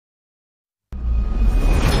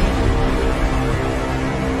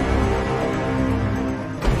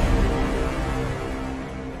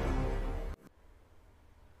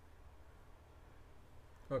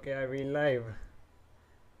Okay, are we live?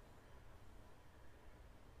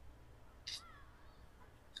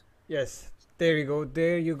 Yes, there we go.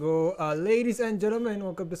 There you go. Ladies and gentlemen,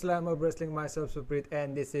 welcome to Slamhub Wrestling. Myself, Suprit,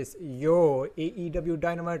 and this is your AEW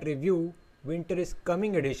Dynamite Review Winter is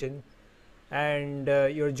Coming edition. And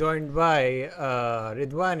you're joined by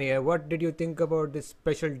Ridwan here. What did you think about this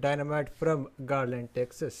special Dynamite from Garland,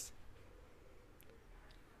 Texas?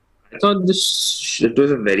 I thought it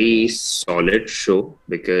was a very solid show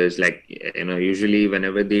because, like, usually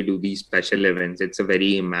whenever they do these special events, it's a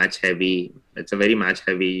very match heavy. It's a very match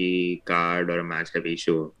heavy card or a match heavy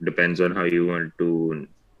show. Depends on how you want to,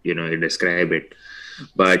 describe it.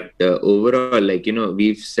 But overall,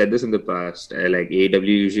 we've said this in the past. Like AEW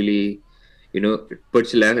usually,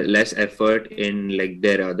 puts less effort in like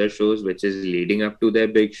their other shows, which is leading up to their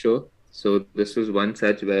big show. So this was one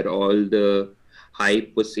such where all the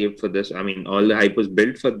hype was saved for this. I mean, all the hype was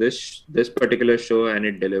built for this particular show, and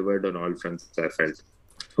it delivered on all fronts. I felt.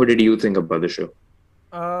 What did you think about the show?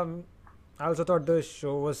 Um, I also thought the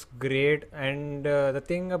show was great, and the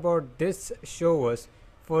thing about this show was,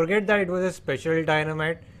 forget that it was a special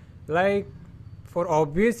Dynamite. Like, for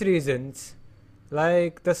obvious reasons,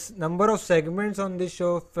 like the number of segments on this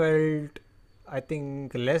show felt, I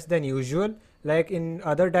think, less than usual. Like in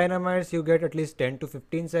other Dynamites, you get at least 10 to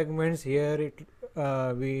 15 segments. Here,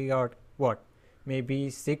 we got what,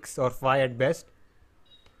 maybe 6 or 5 at best.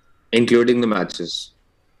 Including the matches.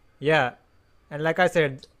 Yeah, and like I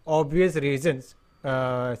said, obvious reasons.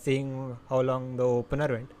 Seeing how long the opener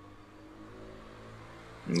went,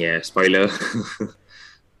 Yeah, spoiler.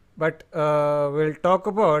 but we'll talk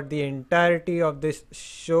about the entirety of this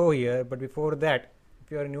show here. But before that,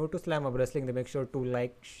 if you are new to Slam of Wrestling, then make sure to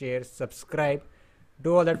like, share, subscribe,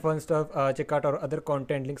 do all that fun stuff. Check out our other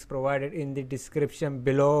content links provided in the description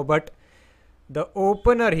below. But the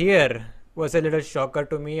opener here was a little shocker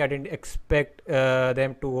to me. I didn't expect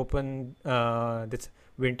them to open this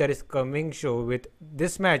Winter is Coming show with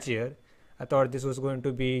this match here. I thought this was going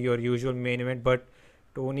to be your usual main event, but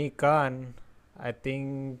Tony Khan, I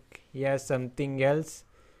think he has something else.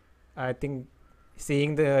 I think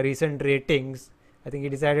seeing the recent ratings, I think he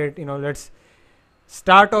decided, let's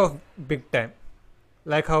start off big time,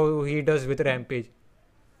 like how he does with Rampage.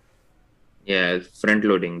 Yeah, front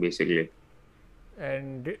loading basically.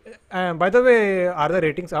 And by the way, are the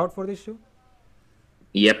ratings out for this show?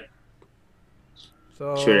 Yep.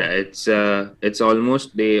 Sure, So it's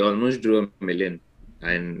almost they almost drew a million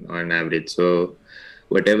and on average. So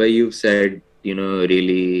whatever you've said,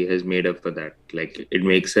 really has made up for that. Like it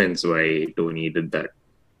makes sense why Tony did that.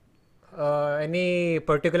 any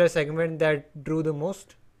particular segment that drew the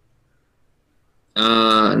most?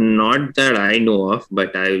 Not that I know of,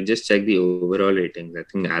 but I just checked the overall ratings. I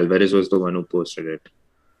think Alvarez was the one who posted it,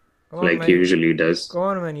 Come on, like he man. usually does. Come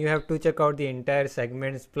on, man. You have to check out the entire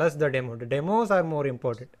segments plus the demo. The demos are more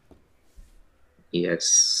important.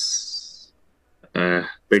 Yes.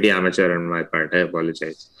 Pretty amateur on my part. I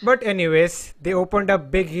apologize. But anyways, they opened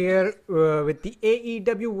up big here with the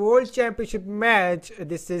AEW World Championship match.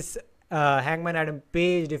 This is Hangman Adam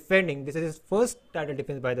Page defending. This is his first title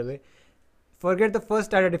defense, by the way. Forget the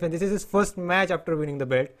first title defense. This is his first match after winning the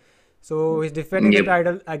belt. So he's defending the Yep.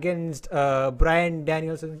 title against Brian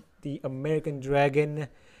Danielson, the American Dragon.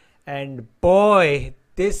 And boy,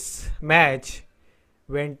 this match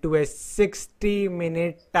went to a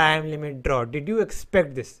 60-minute time limit draw. Did you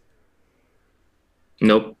expect this?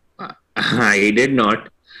 Nope. I did not.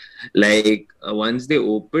 Like once they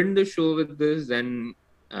opened the show with this, then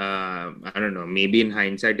I don't know. Maybe in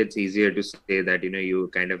hindsight, it's easier to say that you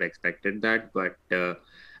kind of expected that, but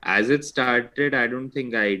as it started, I don't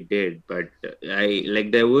think I did. But I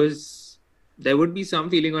like there would be some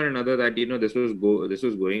feeling or another that this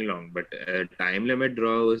was going long, but time limit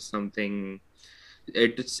draw was something.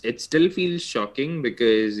 It still feels shocking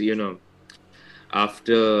because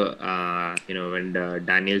after when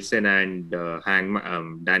Danielson and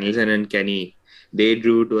Danielson and Kenny, they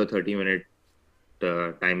drew to a 30-minute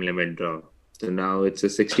time limit draw. So now it's a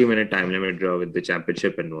 60-minute time limit draw with the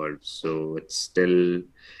championship involved. So it's still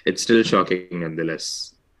shocking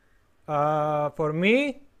nonetheless. For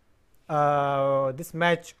me, this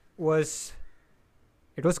match was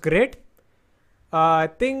great. I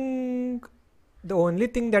think the only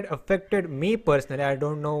thing that affected me personally, I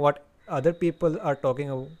don't know what other people are talking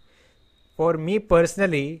about. For me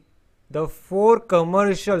personally, the four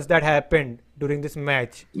commercials that happened during this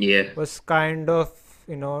match Yeah, was kind of,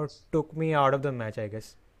 took me out of the match, I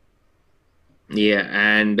guess. yeah,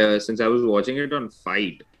 and since I was watching it on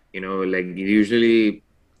Fight, like usually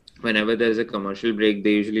whenever there's a commercial break, they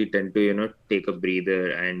usually tend to take a breather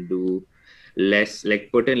and do less, like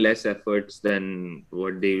put in less efforts than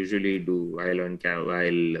what they usually do while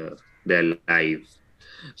while they're live.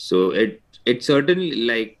 So it certainly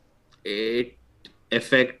like it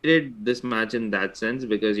affected this match in that sense,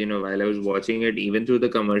 because while I was watching it, even through the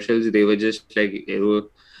commercials, they were just like they were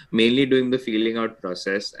mainly doing the feeling out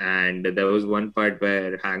process. And there was one part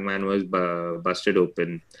where Hangman was busted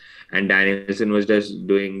open, and Danielson was just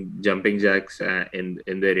doing jumping jacks in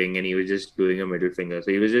the ring, and he was just doing a middle finger.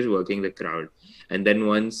 So he was just working the crowd. And then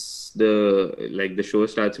once the show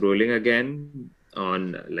starts rolling again,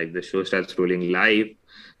 on like the show starts rolling live,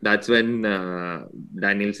 that's when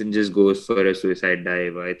Danielson just goes for a suicide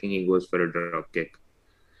dive. I think he goes for a drop kick.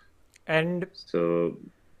 And So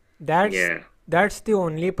that's yeah. that's the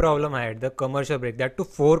only problem I had. The commercial break. That to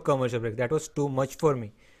four commercial breaks. That was too much for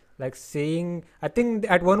me. Like seeing, I think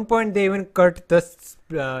at one point they even cut the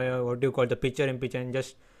what do you call, the picture in picture, and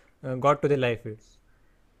just got to the live feed.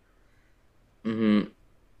 Hmm.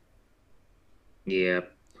 Yeah.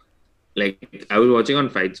 Like I was watching on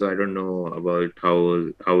Fight, so I don't know about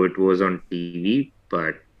how it was on TV,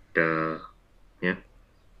 but uh, yeah.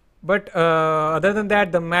 But other than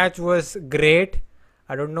that, the match was great.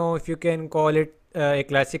 I don't know if you can call it a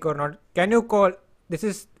classic or not. Can you call, this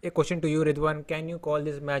is a question to you, Ridwan? Can you call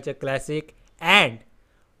this match a classic? And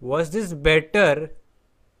was this better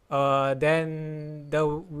than the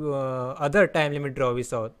other time limit draw we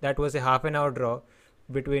saw? That was a half an hour draw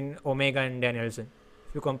between Omega and Danielson.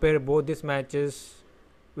 If you compare both these matches,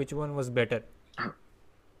 which one was better?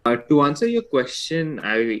 To answer your question,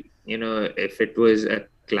 if it was a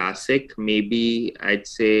classic, maybe I'd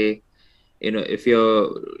say, if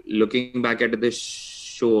you're looking back at this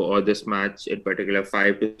show or this match in particular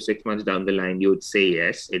 5 to 6 months down the line, you would say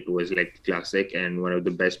yes, it was like classic and one of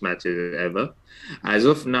the best matches ever. As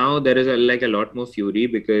of now, there is like a lot more fury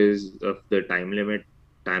because of the time limit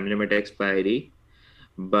expiry.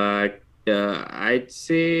 But I'd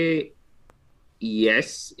say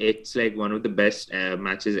yes, it's like one of the best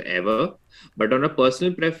matches ever. But on a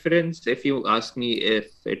personal preference, if you ask me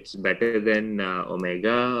if it's better than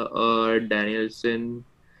Omega or Danielson,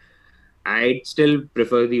 I'd still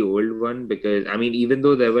prefer the old one, because I mean, even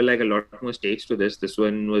though there were like a lot more stakes to this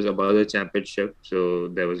one was about the championship, so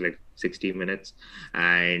there was like 60 minutes,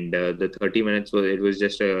 and the 30 minutes was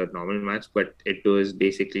just a normal match, but it was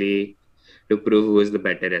basically to prove who was the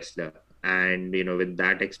better wrestler. And with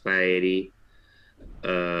that expiry,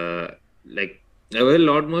 uh, like there were a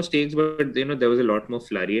lot more stakes, but there was a lot more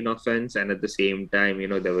flurry in offense, and at the same time,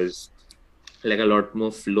 there was like a lot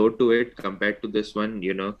more flow to it compared to this one.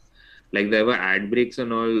 Like there were ad breaks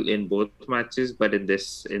and all in both matches, but in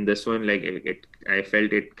this one, like I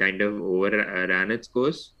felt it kind of overran its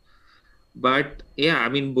course. But yeah, I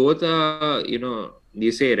mean, both are,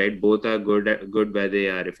 you say, right, both are good where they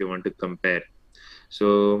are if you want to compare.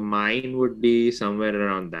 So mine would be somewhere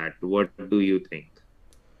around that. What do you think?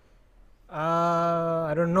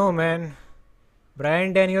 I don't know, man.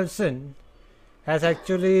 Brian Danielson has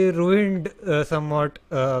actually ruined somewhat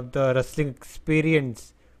the wrestling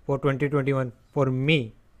experience for 2021 for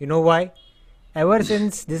me. You know why? Ever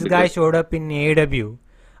since this guy Because showed up in AEW,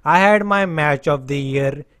 I had my match of the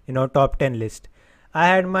year, top 10 list. I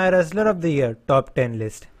had my wrestler of the year, top 10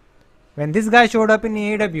 list. When this guy showed up in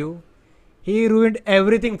AEW, he ruined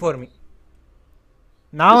everything for me.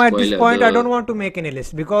 the Now at this spoiler, point, I don't the want to make any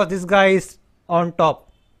list because this guy is on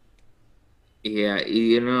top. Yeah,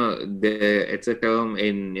 it's a term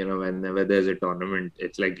in, whenever there's a tournament,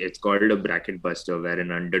 it's called a bracket buster, where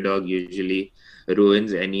an underdog usually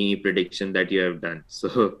ruins any prediction that you have done.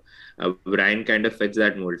 So, Brian kind of fits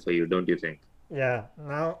that mold for you, don't you think? Yeah.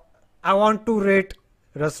 Now I want to rate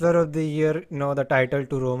wrestler of the year, the title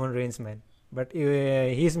to Roman Reigns, man. But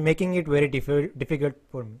he's making it very difficult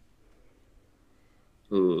for me.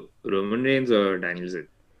 Who, Roman Reigns or Danielson?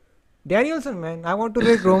 Danielson, man. I want to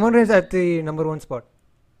rate Roman Reigns at the number one spot.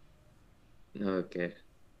 Okay,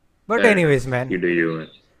 But fair anyways, enough. man, You do you, man.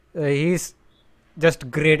 he's just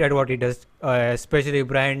great at what he does, especially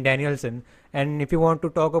Brian Danielson. And if you want to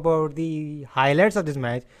talk about the highlights of this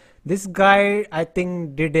match, this guy I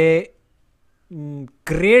think did a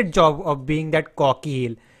great job of being that cocky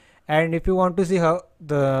heel. And if you want to see how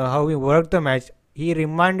he worked the match, he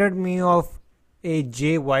reminded me of a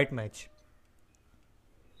Jay White match.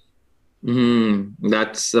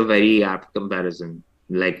 That's a very apt comparison.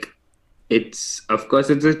 Like, of course,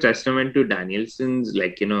 it's a testament to Danielson's,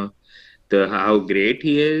 like, the how great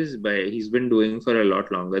he is, but he's been doing for a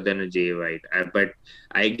lot longer than a Jay White. But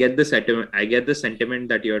I get the sentiment. I get the sentiment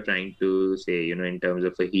that you're trying to say. In terms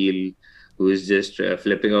of a heel who is just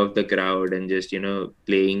flipping off the crowd and just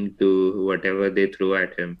playing to whatever they throw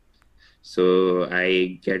at him. So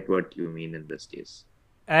I get what you mean in this case.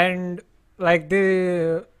 And like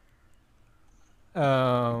the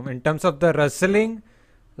in terms of the wrestling,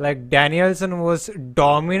 like Danielson was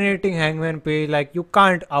dominating Hangman Page. Like you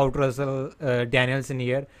can't out wrestle Danielson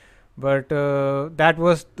here, but that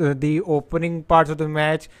was the opening parts of the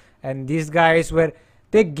match, and these guys were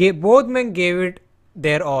they gave both men gave it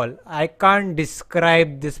their all. I can't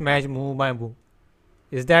describe this match move by move.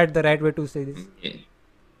 Is that the right way to say this? Yeah.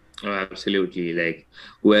 Oh, absolutely. Like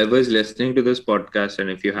whoever's listening to this podcast,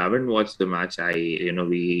 and if you haven't watched the match,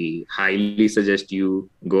 we highly suggest you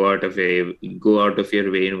go out of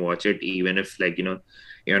your way and watch it. Even if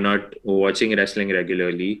you're not watching wrestling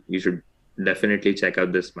regularly, you should definitely check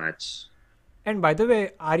out this match. And by the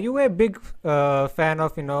way, are you a big fan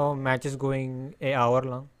of matches going a hour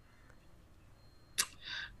long?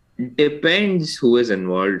 Depends who is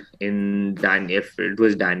involved in Dan. If it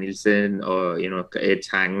was Danielson, or it's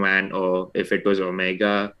Hangman, or if it was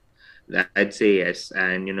Omega, I'd say yes.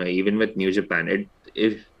 And even with New Japan, it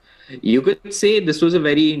if you could say this was a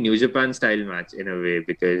very New Japan style match in a way,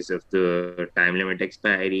 because of the time limit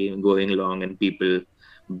expiry going long and people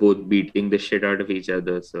both beating the shit out of each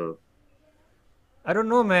other. So I don't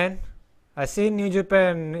know, man. I seen New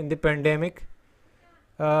Japan in the pandemic.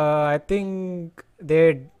 I think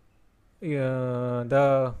the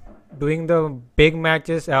doing the big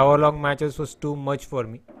matches, hour long matches was too much for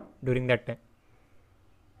me during that time.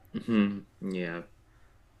 yeah,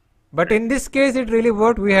 But in right. this case, it really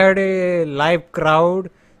worked. We had a live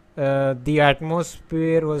crowd. The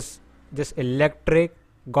atmosphere was just electric.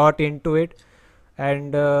 Got into it,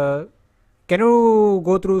 and can you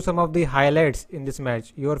go through some of the highlights in this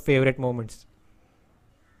match? Your favorite moments?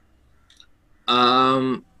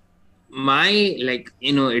 Um, my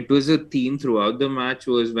it was a theme throughout the match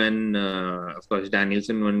was when of course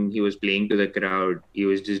Danielson, when he was playing to the crowd, he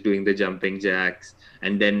was just doing the jumping jacks,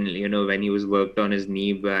 and then when he was worked on his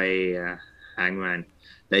knee by Hangman,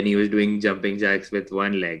 then he was doing jumping jacks with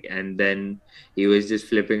one leg, and then he was just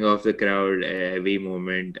flipping off the crowd every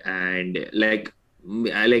moment. And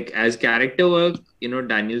as character work,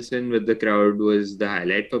 Danielson with the crowd was the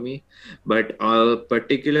highlight for me. But a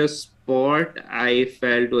particular spot I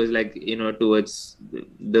felt was towards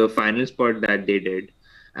the final spot that they did,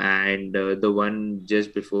 and the one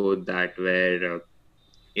just before that where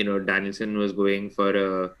Danielson was going for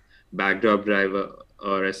a backdrop driver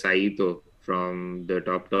or a Saito from the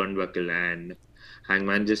top turnbuckle, and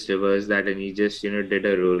Hangman just reversed that, and he just did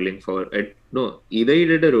a rolling for it. No, either he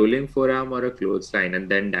did a rolling forearm or a clothesline, and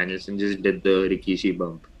then Danielson just did the Rikishi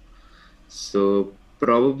bump. So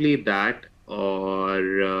probably that,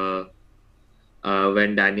 or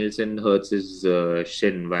when Danielson hurts his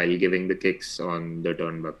shin while giving the kicks on the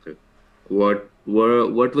turnbuckle. What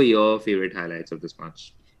were your favorite highlights of this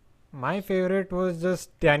match? My favorite was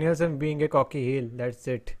just Danielson being a cocky heel. That's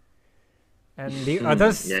it. And the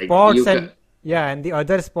other Yeah, spots and yeah, and the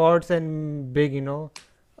other spots and big,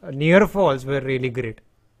 near falls were really great.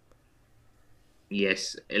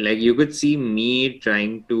 yes, like you could see me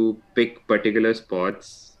trying to pick particular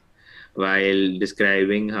spots while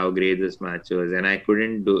describing how great this match was, and I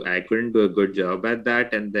couldn't do a good job at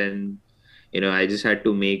that, and then I just had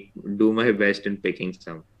to make do my best in picking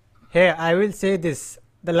some. Hey, I will say this: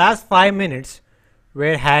 the last 5 minutes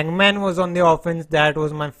where Hangman was on the offense, that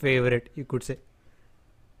was my favorite. You could say,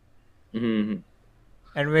 Mhm.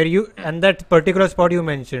 and where you and that particular spot you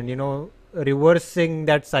mentioned, reversing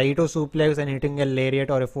that Saito suplex and hitting a lariat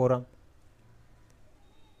or a forearm.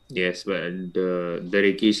 Yes, but the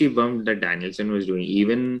Rikishi bump that Danielson was doing,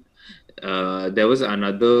 even there was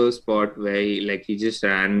another spot where he just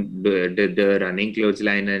did the running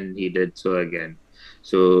clothesline, and he did so again.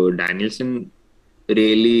 So Danielson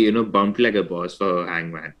really, bumped like a boss for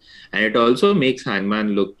Hangman, and it also makes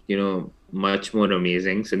Hangman look, much more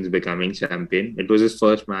amazing since becoming champion. It was his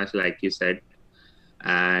first match, like you said,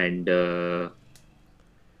 and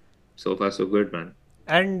so far so good, man.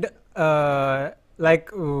 And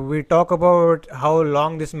we talk about how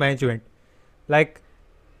long this match went. Like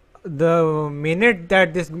the minute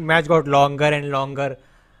that this match got longer and longer,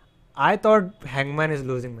 I thought Hangman is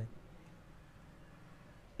losing, man.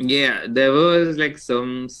 Yeah, there was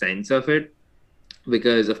some sense of it,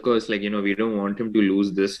 because of course we don't want him to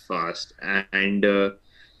lose this fast, and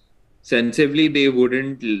sensibly they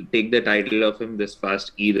wouldn't take the title of him this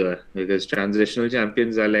fast either, because transitional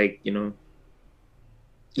champions are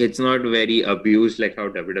it's not very abused like how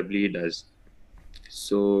WWE does.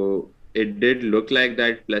 So it did look like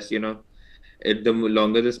that. Plus, the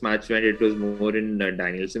longer this match went, it was more in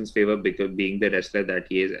Danielson's favor, because being the wrestler that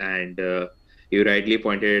he is, and You rightly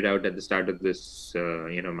pointed it out at the start of this,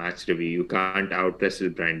 match review. You can't out wrestle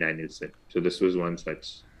Brian Danielson. So this was one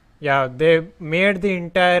such. Yeah, they made the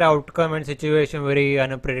entire outcome and situation very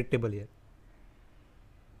unpredictable here.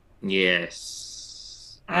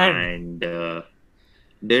 Yes, And and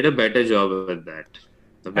did a better job at that.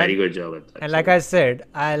 A very and good job at that. and Sorry. like I said,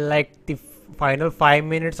 I like the final 5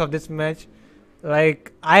 minutes of this match.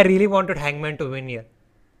 Like I really wanted Hangman to win here,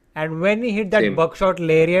 and when he hit that Same. buckshot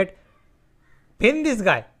lariat, pin this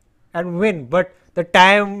guy and win. But the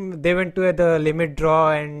time they went to the limit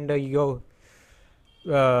draw and I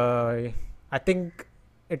think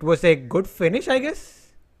it was a good finish. I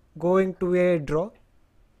guess going to a draw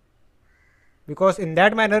because in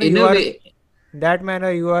that manner In you a are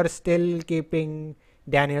way, still keeping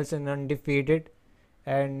Danielson undefeated,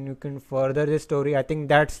 and you can further the story. I think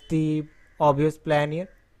that's the obvious plan here.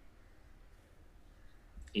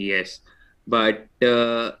 yes. But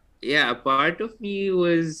yeah, a part of me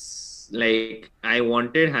was like I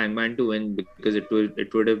wanted Hangman to win because it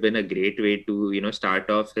would have been a great way to start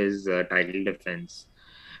off his title defense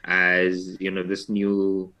as this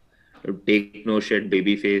new take no shit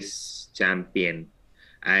babyface champion,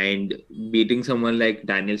 and beating someone like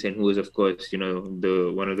Danielson, who is of course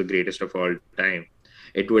the one of the greatest of all time.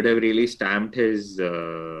 It would have really stamped his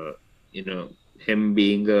you know him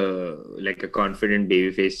being a confident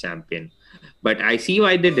babyface champion. But I see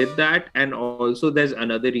why they did that, and also there's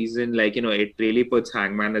another reason. Like it really puts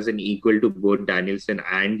Hangman as an equal to both Danielson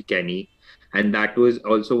and Kenny, and that was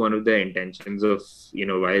also one of the intentions of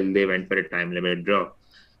while they went for a time limit draw,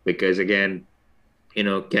 because again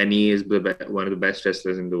Kenny is one of the best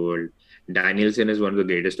wrestlers in the world. Danielson is one of the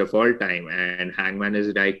greatest of all time, and Hangman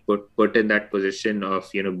is like put in that position of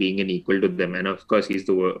being an equal to them, and of course he's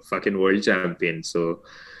the fucking world champion. So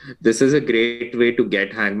this is a great way to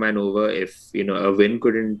get Hangman over. If a win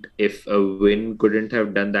couldn't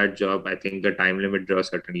have done that job, I think the time limit draw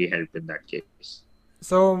certainly helped in that case.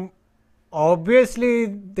 So obviously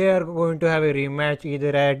they are going to have a rematch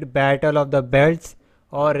either at Battle of the Belts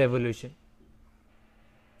or Revolution.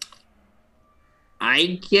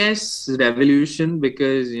 I guess Revolution,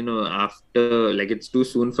 because after, like, it's too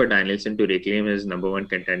soon for Danielson to reclaim his number one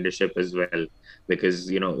contendership as well, because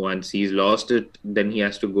once he's lost it, then he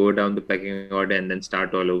has to go down the pecking order and then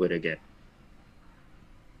start all over again.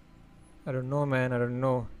 I don't know, man. I don't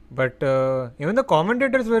know. But even the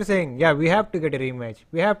commentators were saying, yeah, we have to get a rematch.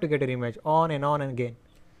 We have to get a rematch on and again.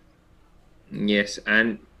 Yes,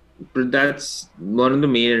 and that's one of the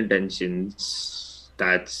main intentions.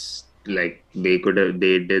 That's like they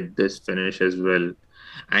did this finish as well,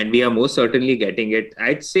 and we are most certainly getting it.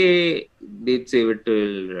 I'd say they'd save it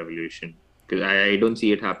till Revolution, because I don't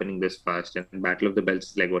see it happening this fast. And Battle of the Belts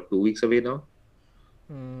is like what, 2 weeks away now?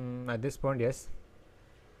 At this point, yes.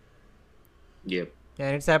 Yep.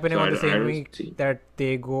 And it's happening So on the I same don't week see. that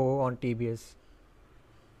they go on TBS.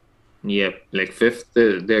 Yep, like fifth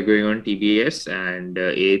they're going on TBS, and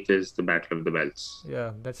eighth is the Battle of the Belts.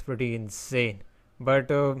 Yeah, that's pretty insane. But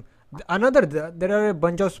there are a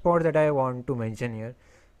bunch of spots that I want to mention here.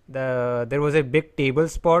 There was a big table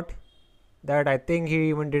spot that I think he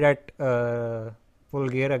even did at Full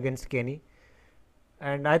Gear against Kenny,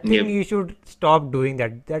 and I think Yep. he should stop doing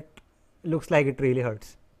that. That looks like it really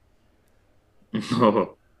hurts.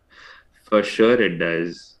 Oh, for sure it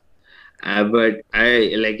does. But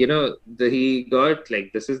I like he got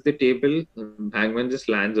like, this is the table. Hangman just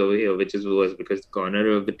lands over here, which is worse because the corner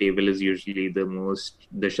of the table is usually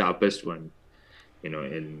the sharpest one.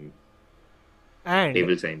 In And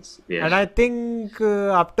table science. Yeah. and I think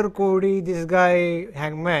after Cody, this guy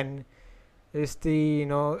Hangman is the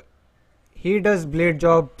he does blade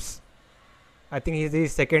jobs. I think he's the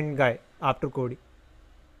second guy after Cody.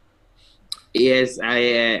 Yes,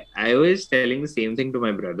 I was telling the same thing to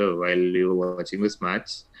my brother while we were watching this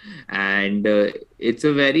match, and it's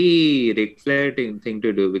a very Ric Flair thing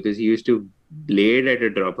to do, because he used to blade at a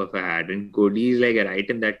drop of a hat, and Cody is like right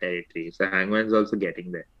in that territory. So Hangman's also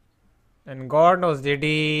getting there. And God knows, did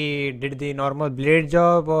he did the normal blade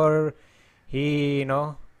job or he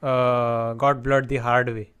got blood the hard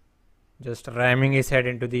way, just ramming his head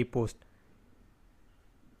into the post.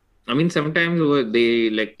 I mean, sometimes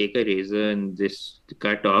they like take a razor and just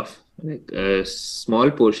cut off like a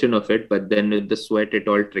small portion of it, but then with the sweat, it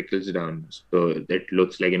all trickles down. So it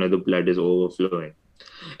looks like the blood is overflowing.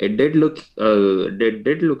 It did look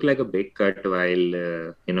like a big cut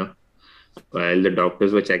while the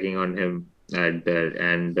doctors were checking on him at there,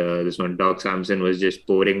 and this one Doc Samson was just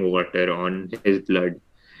pouring water on his blood.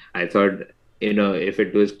 I thought, if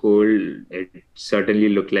it was cold, it certainly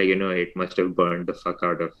looked like, it must have burned the fuck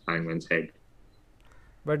out of Hangman's head.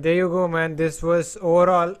 But there you go, man. This was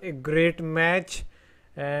overall a great match,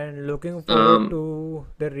 and looking forward Um, to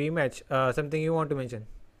the rematch. Something you want to mention?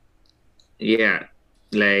 yeah,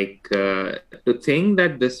 like to think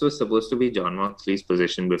that this was supposed to be John Moxley's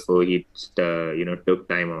position before he, took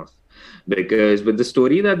time off, because with the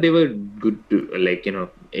story that they were good to, like,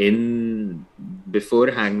 in before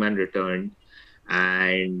Hangman returned,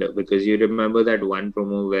 and because you remember that one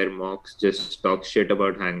promo where Mox just talks shit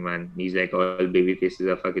about Hangman, he's like, all baby faces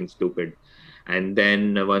are fucking stupid. And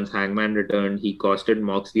then once Hangman returned, he costed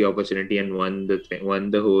Mox the opportunity and won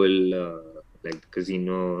the whole like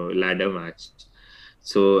casino ladder match.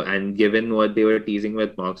 So, and given what they were teasing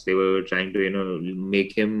with Mox, they were trying to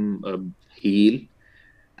make him a heel.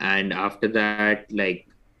 And after that, like,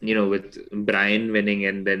 with Brian winning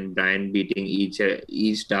and then Brian beating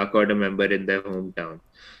each Dark Order member in their hometown.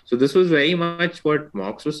 So this was very much what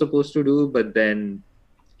Mox was supposed to do, but then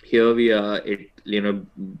here we are, it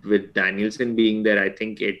with Danielson being there, I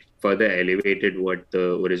think it further elevated what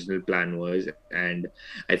the original plan was, and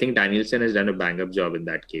I think Danielson has done a bang up job in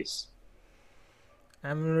that case.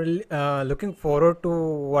 I'm really, looking forward to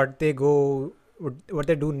what they do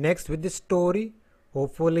next with this story.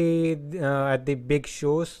 Hopefully, at the big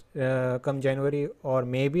shows come January, or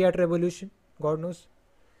maybe at Revolution. God knows.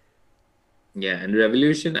 Yeah, and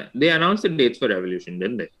Revolution, they announced the dates for Revolution,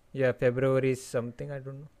 didn't they? Yeah, February is something, I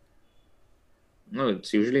don't know. No,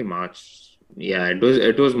 it's usually March. Yeah, it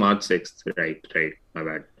was March 6th. Right, my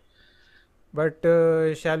bad. But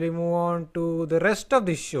shall we move on to the rest of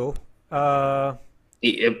the show? Uh,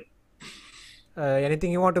 Yep.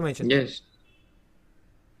 Anything you want to mention? Yes.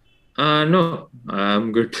 No,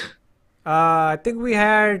 I'm good. I think we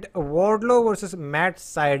had Wardlow versus Matt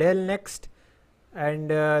Seidel next, and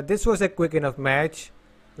this was a quick enough match.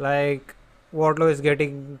 Like Wardlow is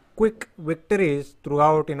getting quick victories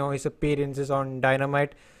throughout, his appearances on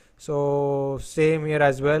Dynamite. So same here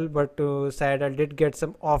as well. But Seidel did get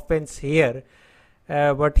some offense here.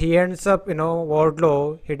 But he ends up,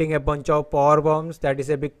 Wardlow hitting a bunch of power bombs. That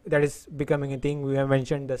is becoming a thing. We have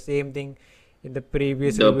mentioned the same thing in the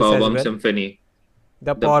previous The reviews as Powerbomb well. Symphony.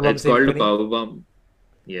 The power bomb It's called the symphony. Powerbomb.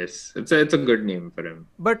 Yes, it's a good name for him.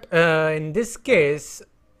 But in this case,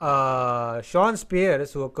 Sean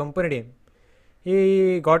Spears, who accompanied him,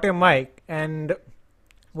 he got a mic and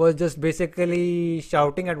was just basically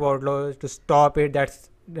shouting at Wardlow to stop it. That's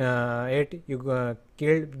it. You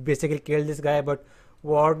basically killed this guy. But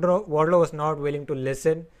Wardlow was not willing to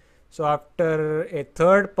listen. So after a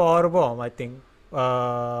third power bomb, I think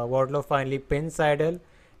Wardlow finally pinned Seidel,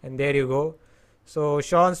 and there you go. So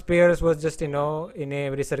Sean Spears was just in a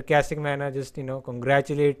very sarcastic manner, just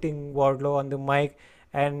congratulating Wardlow on the mic,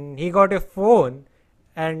 and he got a phone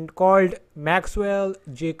and called Maxwell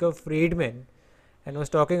Jacob Friedman and was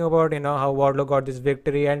talking about how Wardlow got this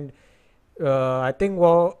victory, and I think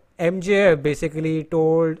MJF basically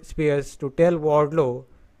told Spears to tell Wardlow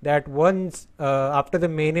that once after the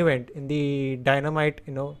main event in the Dynamite,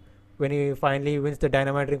 when he finally wins the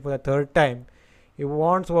Dynamite ring for the third time, he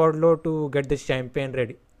wants Wardlow to get the champagne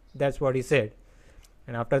ready. That's what he said.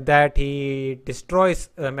 And after that, he destroys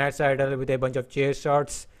Matt Sydal with a bunch of chair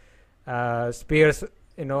shots. Spears,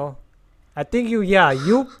 you know, I think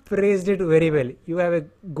you praised it very well. You have a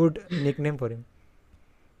good nickname for him.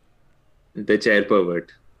 The chair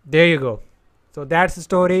pervert. There you go. So that's the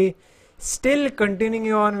story. Still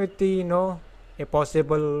continuing on with the a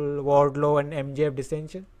possible Wardlow and MJF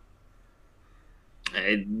dissension.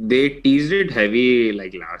 They teased it heavy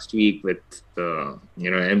like last week with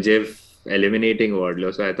MJF eliminating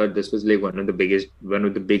Wardlow. So I thought this was like one of the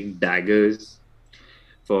big daggers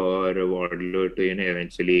for Wardlow to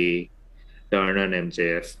eventually turn on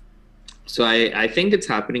MJF. So I think it's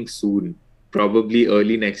happening soon. Probably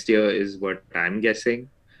early next year is what I'm guessing.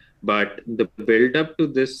 But the build up to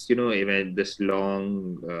this, event, this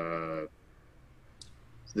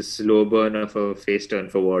slow burn of a face turn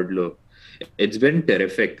for Wardlow, it's been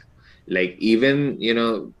terrific. Like even,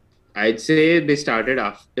 I'd say they started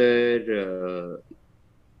after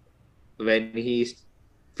when he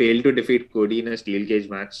failed to defeat Cody in a steel cage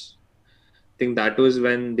match. I think that was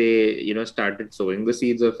when they, started sowing the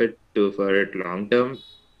seeds of it for it long term.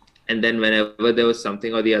 And then whenever there was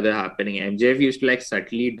something or the other happening, MJF used to like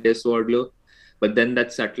subtly diss Wardlow, but then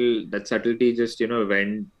that subtlety just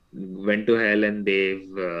went to hell, and they've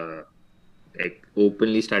like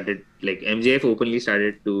openly started like MJF openly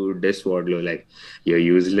started to diss Wardlow, like you're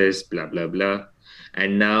useless, blah blah blah.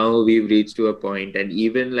 And now we've reached to a point, and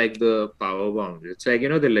even like the power bombs, it's like,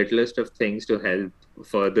 the littlest of things to help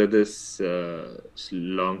further this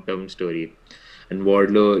long-term story. And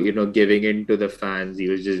Wardlow, giving in to the fans, he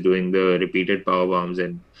was just doing the repeated power bombs,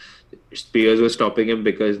 and Spears was stopping him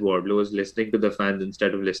because Wardlow was listening to the fans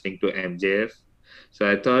instead of listening to MJF. So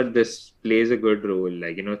I thought this plays a good role.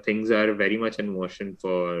 Like, things are very much in motion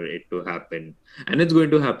for it to happen, and it's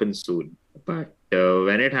going to happen soon. But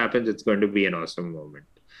when it happens, it's going to be an awesome moment.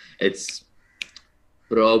 It's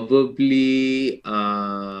probably,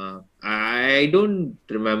 I don't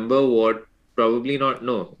remember what, probably not,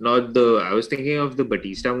 no, not the, I was thinking of the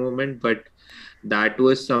Batista moment, but that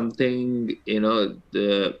was something,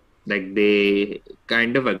 like they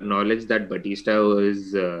kind of acknowledged that Batista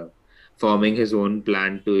was forming his own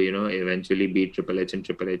plan to, eventually beat Triple H, and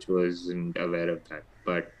Triple H wasn't aware of that.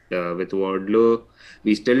 But with Wardlow,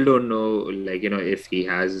 we still don't know, like, if he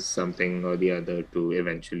has something or the other to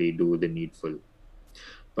eventually do the needful.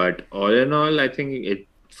 But all in all, I think it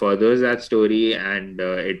furthers that story, and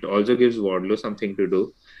it also gives Wardlow something to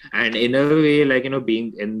do. And in a way, like,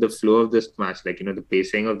 being in the flow of this match, like, the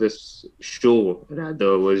pacing of this show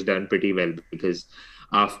rather was done pretty well, because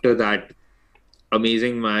after that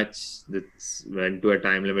amazing match that went to a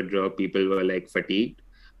time limit draw, people were like fatigued.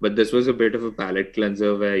 But this was a bit of a palate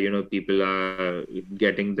cleanser where, people are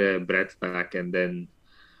getting their breath back, and then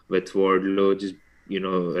with Wardlow just,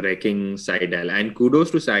 wrecking Seidel. And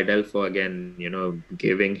kudos to Seidel for, again,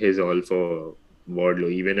 giving his all for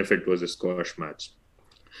Wardlow, even if it was a squash match.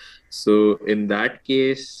 So in that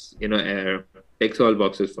case, ticks all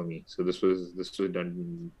boxes for me. So this was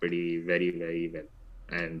done pretty very well,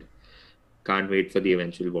 and can't wait for the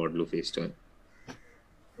eventual Wardlow face turn.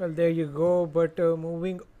 Well, there you go. But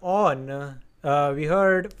moving on, we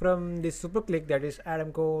heard from the Super Click, that is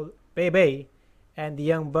Adam Cole, Bay, and the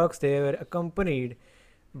Young Bucks. They were accompanied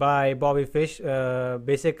by Bobby Fish.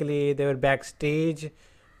 Basically, they were backstage.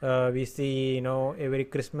 We see, a very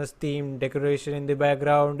Christmas themed decoration in the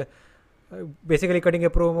background. Basically, cutting a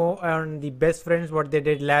promo on the best friends, what they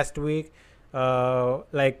did last week.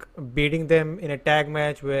 Like beating them in a tag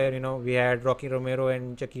match where we had Rocky Romero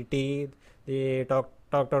and Chucky T. They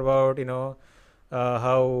talked about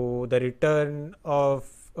how the return of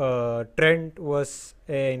Trent was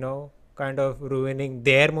kind of ruining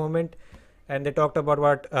their moment, and they talked about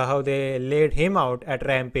what how they laid him out at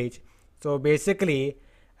Rampage. So basically,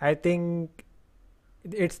 I think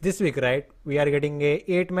it's this week, right? We are getting a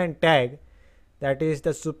 8-man tag, that is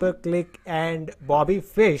the Super Click and Bobby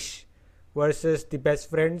Fish versus the best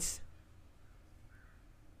friends.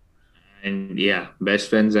 And yeah, best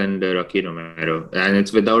friends and Rocky Romero, and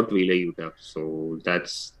it's without Wheeler Yuta. So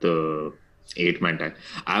that's the 8-man tag.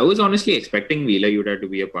 I was honestly expecting Wheeler Yuta to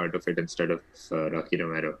be a part of it instead of Rocky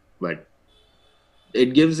Romero, but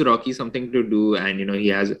it gives Rocky something to do, and he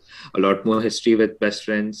has a lot more history with best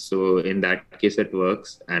friends. So in that case, it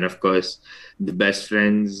works. And of course, the best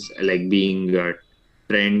friends, like being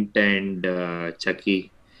Trent and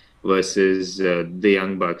Chucky versus the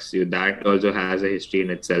Young Bucks, that also has a history in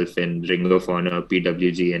itself in Ring of Honor,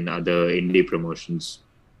 PWG, and other indie promotions.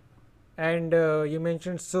 And you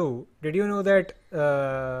mentioned Sue. Did you know that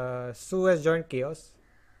Sue has joined Chaos?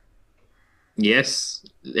 Yes,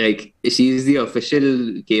 like she's the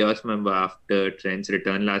official Chaos member after Trent's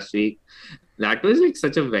return last week. That was like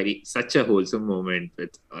such a wholesome moment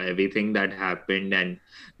with everything that happened. And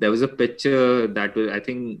there was a picture that was, I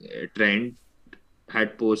think, Trent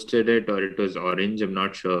had posted it, or it was Orange, I'm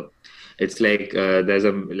not sure. It's like there's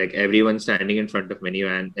a like everyone standing in front of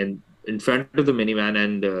minivan, and in front of the minivan,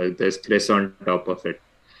 and there's Chris on top of it.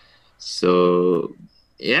 So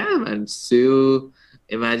yeah, man. Sue,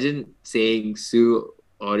 imagine saying Sue,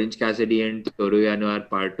 Orange Cassidy, and Toru Yano are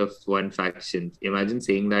part of one faction. Imagine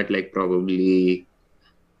saying that like probably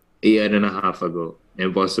a year and a half ago.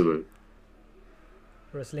 Impossible.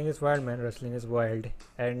 Wrestling is wild, man. Wrestling is wild.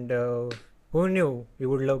 And who knew we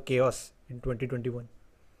would love Chaos in 2021?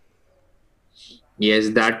 Yes,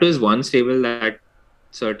 that was one stable that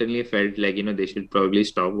certainly felt like they should probably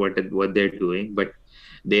stop what they're doing, but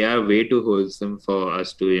they are way too wholesome for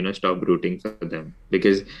us to stop rooting for them.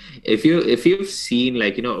 Because if you've seen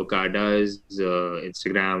like Okada's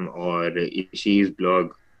Instagram or Ishii's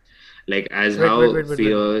blog, like as how Wait.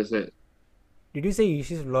 fierce Did you say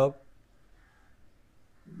Ishii's vlog?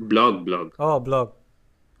 blog. Oh, blog.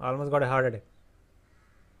 I almost got a heart attack.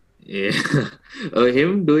 Yeah,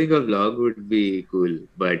 him doing a vlog would be cool,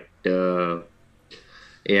 but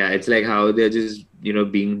yeah, it's like how they're just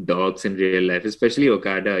being dogs in real life, especially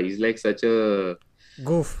Okada. He's like such a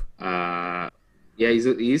Goof. uh yeah, he's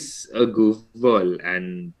a goofball,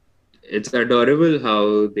 and it's adorable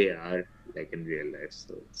how they are like in real life.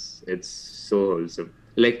 So it's so wholesome.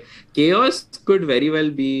 Like chaos could very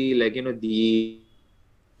well be like the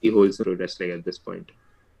wholesome pro wrestling at this point.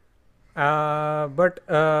 But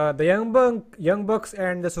the Young Bucks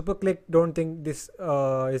and the Super Click don't think this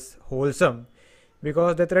is wholesome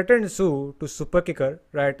because they threatened Sue to super kick her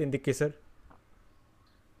right in the kisser.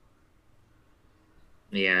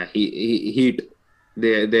 Yeah, heat.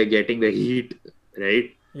 They're getting the heat,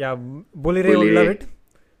 right? Yeah, Bully Ray Bully would love Ray. it.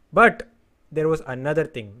 But there was another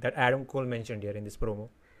thing that Adam Cole mentioned here in this promo.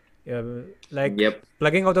 Like Yep.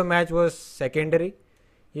 plugging of the match was secondary.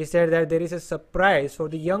 He said that there is a surprise for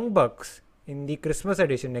the Young Bucks in the Christmas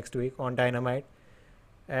edition next week on Dynamite,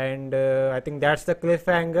 and I think that's the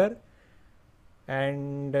cliffhanger.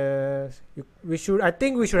 And we should, I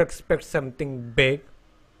think, we should expect something big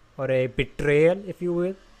or a betrayal, if you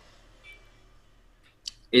will.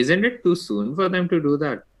 Isn't it too soon for them to do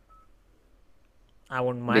that? I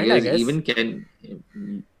won't mind, I Because guess. even Ken,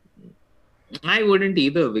 I wouldn't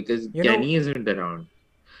either because You know, Kenny isn't around.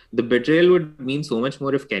 The betrayal would mean so much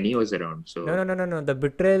more if Kenny was around. no, no, So, no, no, no. The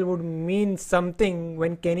betrayal would mean something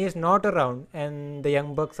when Kenny is not around and the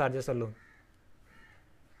Young Bucks are just alone.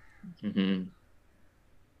 mhm.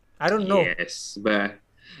 I don't know. Yes, but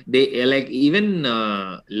they like even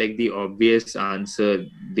like the obvious answer.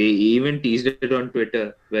 They even teased it on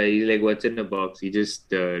Twitter where he's like, "What's in the box?" He just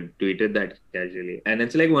tweeted that casually, and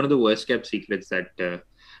it's like one of the worst kept secrets that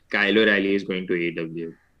Kyle O'Reilly is going to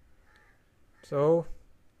AEW. So,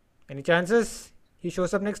 any chances he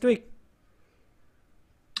shows up next week?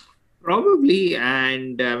 Probably,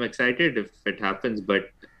 and I'm excited if it happens, but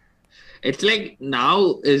it's like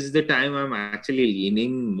now is the time I'm actually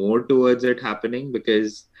leaning more towards it happening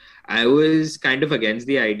because I was kind of against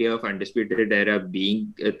the idea of Undisputed Era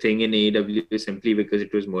being a thing in AEW simply because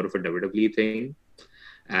it was more of a WWE thing.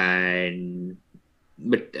 And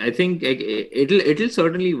but I think like, it'll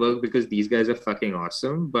certainly work because these guys are fucking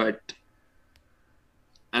awesome. But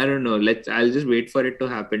I don't know. I'll just wait for it to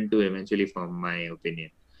happen to eventually form my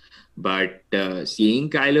opinion. But seeing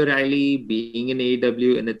Kyle O'Reilly being in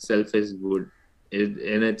AEW in itself is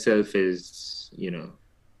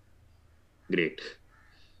great.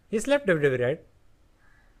 He's left WWE, right?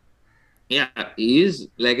 Yeah, he is.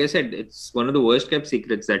 Like I said, it's one of the worst kept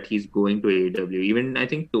secrets that he's going to AEW. Even I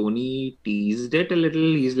think Tony teased it a little.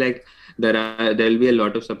 He's like, there'll be a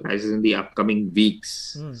lot of surprises in the upcoming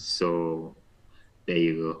weeks. Hmm. So there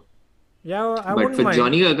you go. Yeah, I But wouldn't for mind.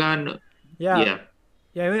 Johnny Gargano, Yeah, yeah,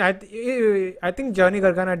 yeah. I mean, I think Johnny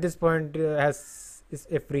Gargano at this point has is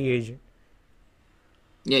a free agent.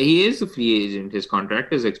 yeah, he is a free agent. His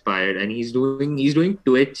contract is expired, and he's doing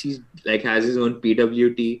Twitch. He's like has his own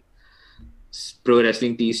PWT Pro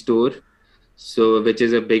Wrestling T store, so which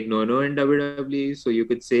is a big no-no in WWE. So you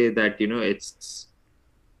could say that it's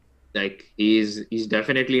like he's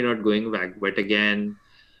definitely not going back. But again,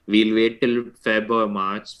 we'll wait till Feb or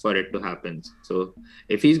March for it to happen. So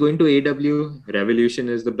if he's going to AW, Revolution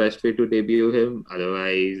is the best way to debut him.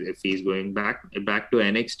 Otherwise, if he's going back to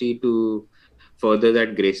NXT to further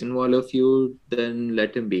that Grayson Waller feud, then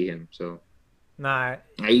let him be him. So Nah,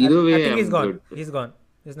 either I way, think he's I'm gone. good. He's gone.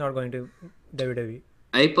 He's not going to WWE.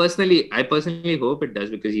 I personally hope it does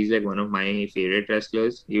because he's like one of my favorite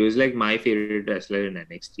wrestlers. He was like my favorite wrestler in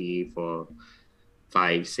NXT for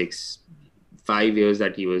 5 years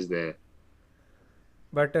that he was there.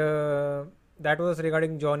 But that was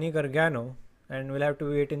regarding Johnny Gargano, and we'll have to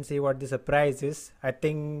wait and see what the surprise is. I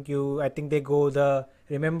think they go the.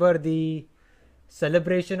 Remember the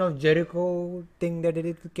celebration of Jericho thing that they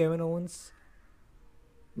did with Kevin Owens?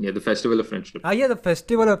 Yeah, the Festival of Friendship. Ah, yeah, the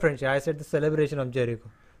Festival of Friendship. I said the celebration of Jericho.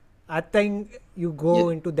 I think you Yeah, go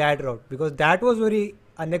into that route because that was very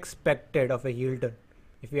unexpected of a heel turn,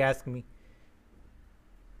 if you ask me.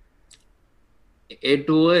 it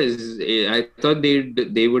was. I thought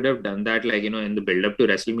they would have done that like in the build up to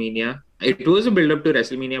WrestleMania. It was a build up to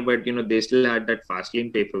WrestleMania, but they still had that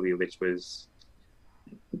Fastlane pay per view, which was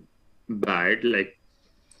bad. Like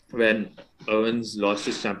when Owens lost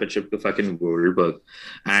his championship to fucking Goldberg.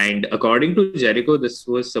 And according to Jericho, this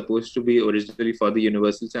was supposed to be originally for the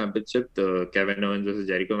Universal Championship, the Kevin Owens versus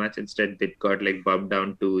Jericho match. Instead, it got like bumped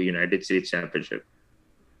down to United States Championship.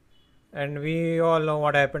 And we all know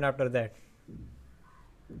what happened after that.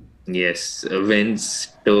 Yes, Vince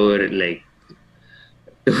tore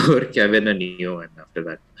Kevin a new one after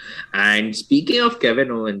that. And speaking of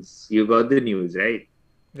Kevin Owens, you got the news, right?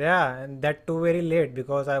 Yeah, and that too very late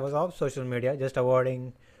because I was off social media just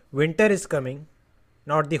avoiding winter is coming,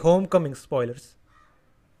 not the homecoming spoilers.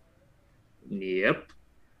 Yep.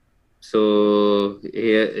 So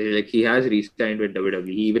he has re-signed with WWE.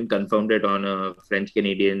 He even confirmed it on a French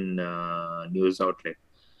Canadian news outlet.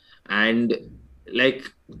 And like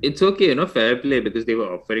it's okay, fair play, because they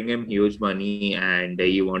were offering him huge money and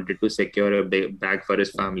he wanted to secure a big bag for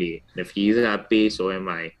his family. If he's happy, so am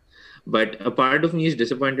I. But a part of me is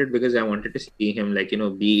disappointed because I wanted to see him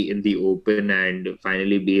be in the open and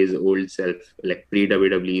finally be his old self, like pre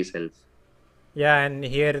WWE self. Yeah, and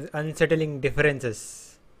here unsettling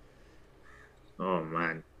differences. Oh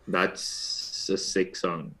man, that's a sick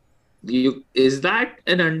song. You is that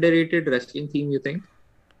an underrated wrestling theme, you think?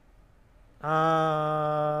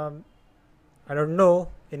 Um, I don't know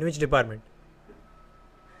in which department.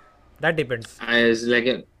 That depends. As like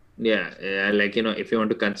a yeah, like if you want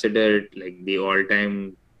to consider it like the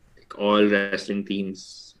all-time like all wrestling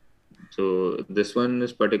themes, so this one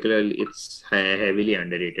is particularly it's heavily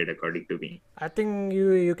underrated according to me. I think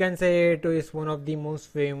you can say it is one of the most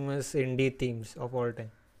famous indie themes of all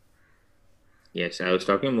time. Yes, I was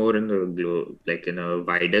talking more in the like in a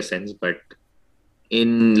wider sense, but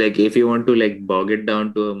in like if you want to like bog it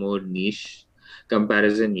down to a more niche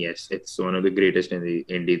comparison, yes, it's one of the greatest in the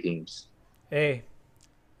indie themes. Hey,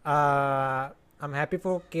 I'm happy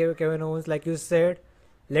for Kevin Owens, like you said.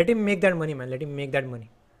 Let him make that money, man. Let him make that money.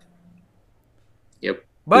 Yep, two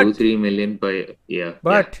But, 3 million per year. Yeah,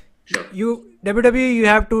 but sure. you WWE, you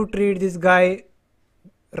have to treat this guy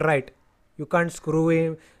right. You can't screw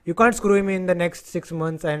him. You can't screw him in the next 6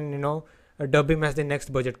 months and dub him as the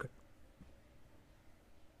next budget cut.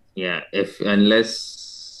 Yeah, if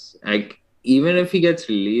unless like even if he gets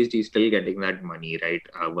released, he's still getting that money, right?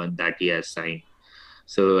 One that he has signed.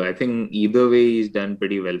 So I think either way, he's done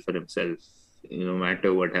pretty well for himself. No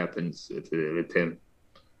matter what happens with him.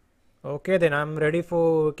 Okay, then I'm ready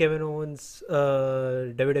for Kevin Owens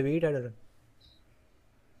WWE title.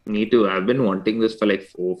 Me too. I've been wanting this for like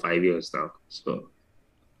 4 5 years now. So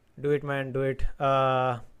Do it, man. Do it.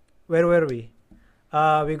 Where were we?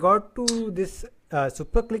 We got to this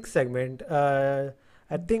super click segment.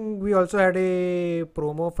 I think we also had a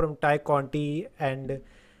promo from Ty Conti, and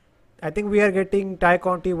I think we are getting Ty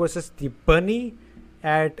Conti versus the Bunny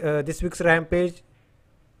at this week's Rampage.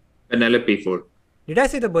 Penelope Ford. Did I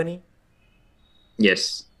say the Bunny?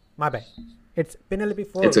 Yes, My bad. It's Penelope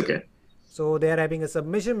it's Ford. okay. So they are having a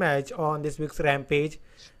submission match on this week's Rampage.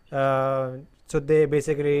 So they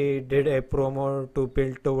basically did a promo to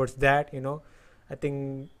build towards that. I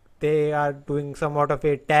think they are doing somewhat of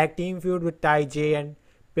a tag team feud with Ty J and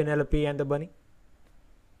Penelope and the Bunny.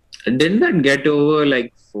 Didn't that get over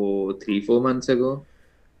like 4 3 4 months ago?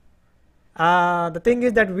 The thing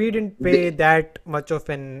is that we didn't pay They, that much of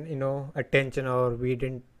an attention, or we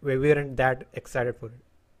weren't that excited for it.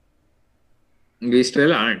 we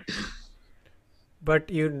still aren't.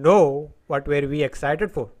 But what were we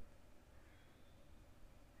excited for?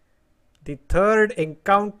 The third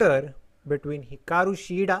encounter between Hikaru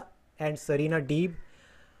Shida and Serena Deeb.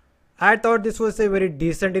 I thought this was a very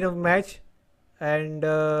decent enough match, and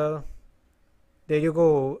there you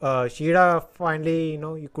go. Shida finally,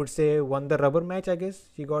 you could say, won the rubber match. I guess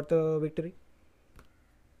she got the victory.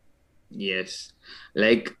 Yes,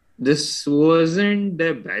 like this wasn't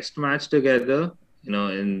their best match together,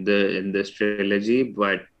 in this trilogy,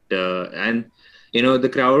 but and the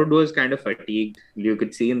crowd was kind of fatigued. You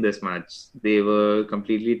could see in this match they were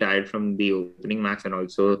completely tired from the opening match and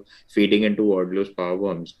also feeding into Wardlow's power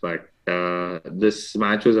bombs. But this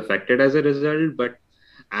match was affected as a result. But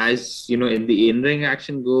as in the in-ring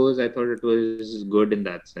action goes, I thought it was good in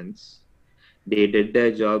that sense. They did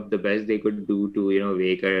their job the best they could do to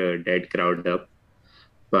wake a dead crowd up.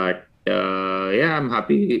 But yeah, I'm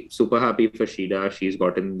happy, super happy for Shida. She's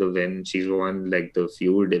gotten the win. She's won like the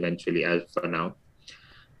feud eventually, as for now.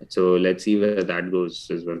 So let's see where that goes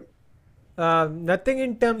as well. Nothing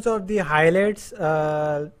in terms of the highlights.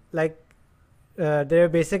 They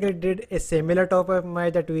basically did a similar type of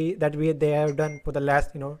match that we they have done for the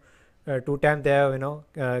last 2 times they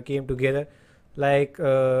have came together. Like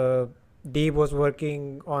Deeb was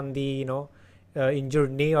working on the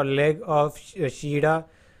injured knee or leg of Shida,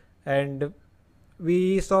 and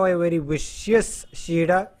we saw a very vicious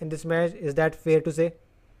Shida in this match. Is that fair to say?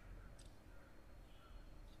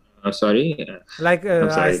 Sorry, Like I'm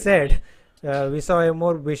I sorry. said, we saw a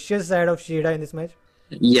more vicious side of Shida in this match.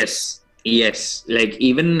 Yes, yes. Like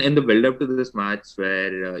even in the build up to this match,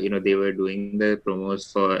 where they were doing the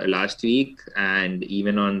promos for last week, and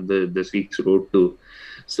even on the this week's road too.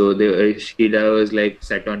 So Shida was like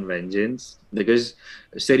set on vengeance because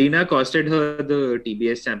Serena costed her the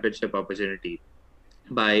TBS championship opportunity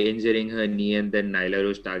by injuring her knee, and then Nyla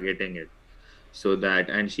was targeting it. so that,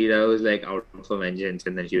 and Shira was like out for vengeance,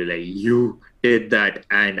 and then she was like, "You did that,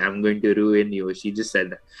 and I'm going to ruin you." She just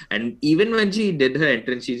said that, and even when she did her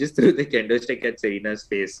entrance, she just threw the kendo stick at Serena's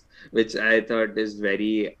face, which I thought is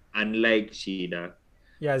very unlike Shida.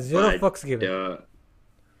 Yeah, zero But fucks given. uh,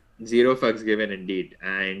 zero fucks given indeed,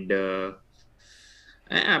 and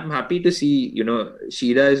I'm happy to see.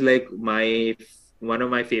 Shida is like my one of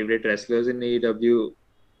my favorite wrestlers in AEW,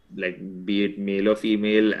 like be it male or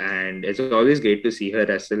female, and it's always great to see her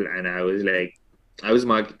wrestle. And I was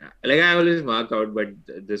mark like I always mark out, but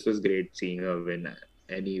this was great seeing her win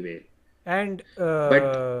anyway. And But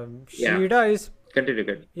yeah, Shida is,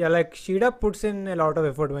 continue. yeah, like Shida puts in a lot of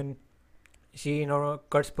effort when she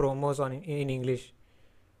cuts promos on in English.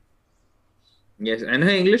 Yes, and her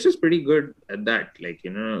English is pretty good at that. Like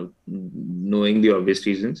knowing the obvious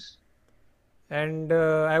reasons. And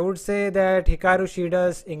I would say that Hikaru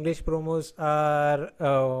Shida's English promos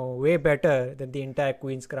are way better than the entire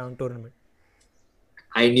Queen's Crown tournament.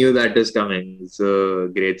 I knew that was coming. So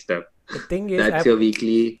great stuff. The thing is, That's your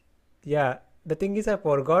weekly. yeah, the thing is, I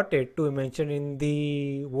forgot it to mention in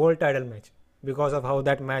the world title match because of how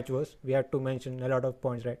that match was. We had to mention a lot of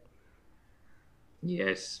points, right?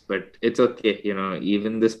 Yes, but it's okay.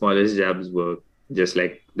 Even the smallest jabs work, just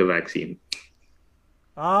like the vaccine.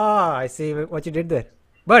 Ah, I see what you did there.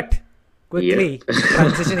 But Yep. quickly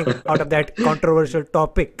transitioning out of that controversial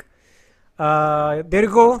topic. There you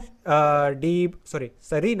go. Sorry,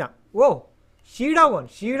 Serena. Whoa, Shida won.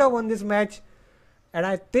 Shida won this match, and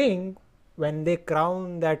I think when they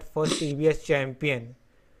crown that first TBS champion,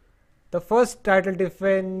 the first title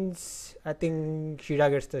defense, I think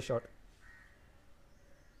Shida gets the shot.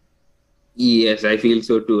 Yes, I feel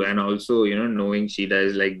so too. And also, knowing Shida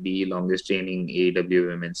is like the longest reigning AEW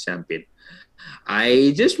Women's Champion.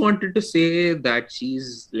 I just wanted to say that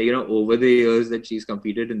she's, like, over the years that she's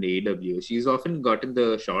competed in the AEW, she's often gotten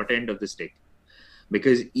the short end of the stick.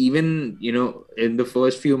 Because even, in the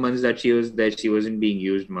first few months that she was there, she wasn't being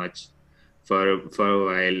used much for a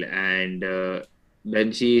while. And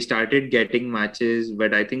then she started getting matches,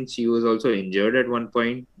 but I think she was also injured at one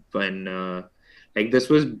point when. Like this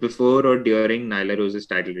was before or during Nyla Rose's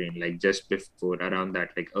title reign, like just before around that,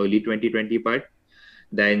 like early 2020 part.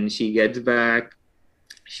 Then she gets back.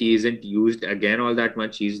 She isn't used again all that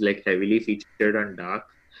much. She's like heavily featured on Dark,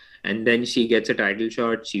 and then she gets a title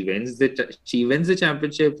shot. She wins the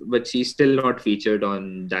championship, but she's still not featured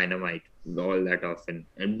on Dynamite all that often.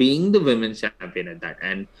 And being the women's champion at that,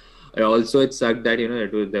 and also it sucked that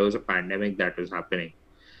there was a pandemic that was happening.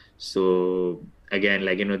 So again,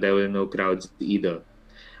 like there were no crowds either,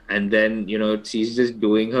 and then she's just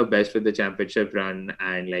doing her best with the championship run,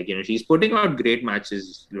 and like she's putting out great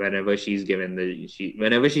matches whenever she's given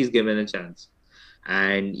a chance.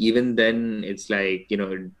 And even then it's like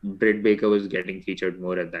Britt Baker was getting featured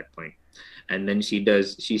more at that point, and then she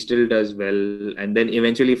still does well. And then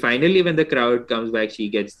eventually, finally, when the crowd comes back, she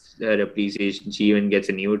gets her appreciation. She even gets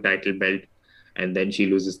a new title belt, and then she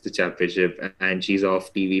loses the championship, and she's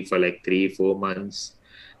off TV for like 3-4 months.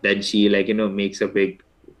 Then she like makes a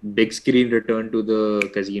big screen return to the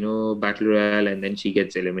casino battle royale, and then she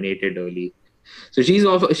gets eliminated early. So she's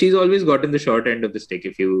always gotten the short end of the stick,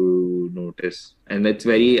 if you notice, and it's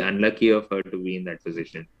very unlucky of her to be in that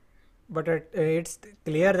position. But it's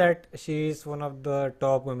clear that she is one of the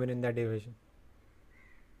top women in that division.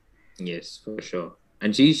 Yes, for sure.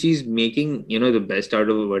 And she's making the best out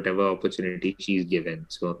of whatever opportunity she's given.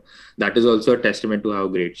 So that is also a testament to how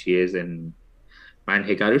great she is. And man,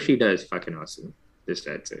 Hikaru Shida is fucking awesome. Just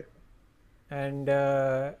that's it. And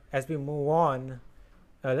as we move on,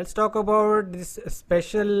 let's talk about this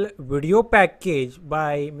special video package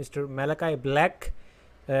by Mr. Malachi Black.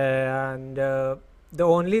 And the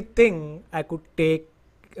only thing I could take,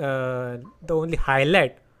 the only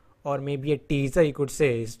highlight, or maybe a teaser you could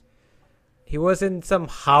say, is he was in some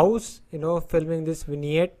house, filming this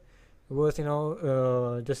vignette. He was,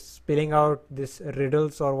 just spilling out this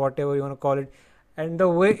riddles or whatever you want to call it. And the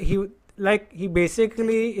way he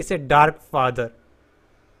basically is a dark father.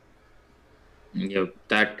 Yeah,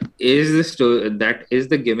 that is the story. That is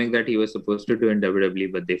the gimmick that he was supposed to do in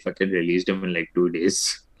WWE, but they fucking released him in like 2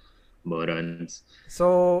 days. Morons.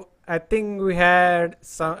 So I think we had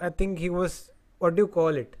some. I think he was. What do you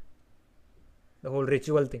call it? The whole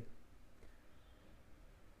ritual thing.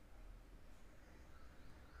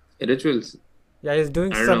 Rituals. Yeah, he's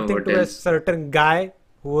doing I don't know something what to a else. certain guy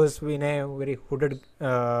who was in a very hooded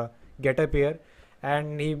getup here,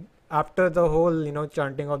 and he, after the whole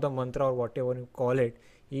chanting of the mantra or whatever you call it,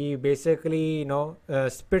 he basically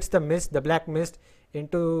spits the mist, the black mist,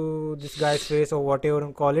 into this guy's face or whatever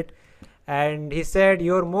you call it, and he said,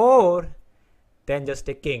 "You're more than just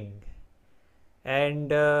a king. And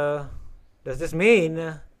does this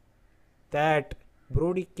mean that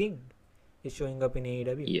Brody King is showing up in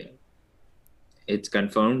AEW? Yeah, it's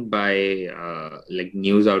confirmed by like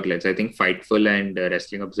news outlets. I think Fightful and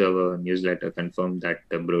Wrestling Observer newsletter confirmed that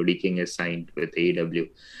Brody King is signed with AEW.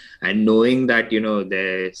 And knowing that,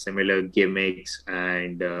 they're similar gimmicks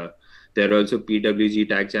and they're also PWG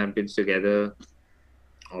tag champions together,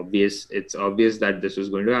 it's obvious that this was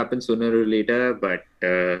going to happen sooner or later, but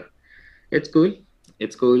it's cool.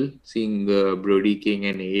 It's cool seeing Brody King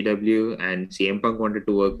and AEW, and CM Punk wanted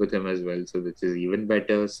to work with him as well, so this is even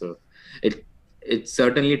better. So it it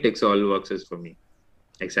certainly ticks all boxes for me.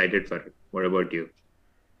 Excited for it. What about you?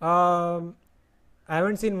 Um, I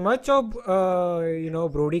haven't seen much of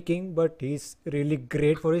Brody King, but he's really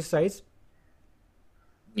great for his size.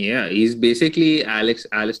 Yeah, he's basically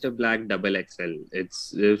Alistair Black double XL.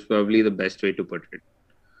 It's probably the best way to put it.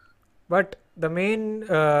 But the main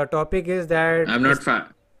topic is that I'm this. not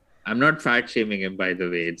fat. I'm not fat shaming him, by the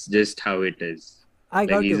way. It's just how it is. I Like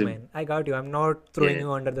got you, he's a man. I got you. I'm not throwing yeah,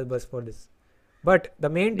 you under the bus for this. But the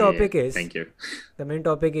main yeah. topic is Thank you. the main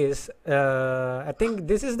topic is I think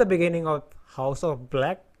this is the beginning of House of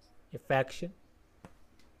Black, a faction.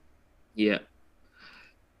 Yeah.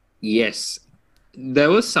 Yes. There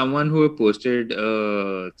was someone who posted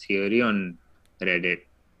a theory on Reddit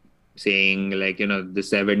saying like the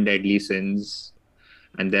seven deadly sins,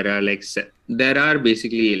 and there are there are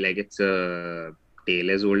basically like it's a tale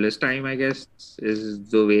as old as time, I guess, is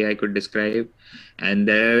the way I could describe. And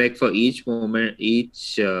there are like for each moment,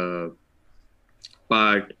 each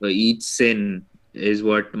part, each sin is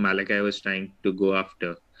what Malachi was trying to go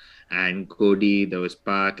after. And Cody, there was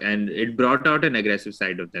Park, and it brought out an aggressive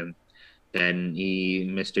side of them. Then he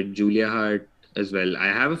Mr. Julia Hart as well. I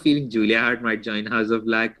have a feeling Julia Hart might join House of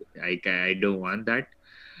Black. I don't want that.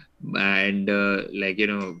 And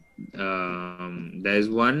there's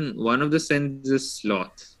one of the sins is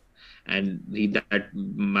sloth, and that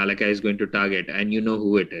Malachi is going to target, and you know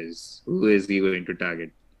who it is. Who is he going to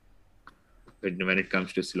target when it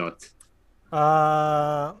comes to sloth?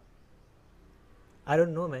 Uh, I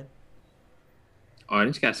don't know, man.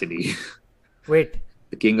 Orange Cassidy, Wait,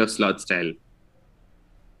 the king of sloth style.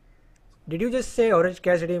 did you just say Orange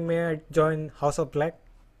Cassidy may join House of Black?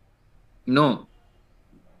 No,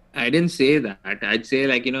 I didn't say that. I'd say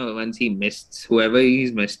once he mists, whoever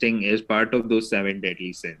he's misting is part of those seven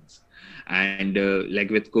deadly sins. And like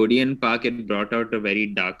with Cody and Park, it brought out a very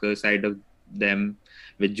darker side of them.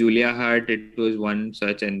 With Julia Hart, it was one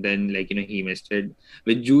such, and then he missed it.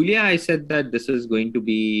 With Julia, I said that this is going to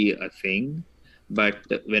be a thing, but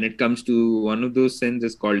when it comes to one of those sins,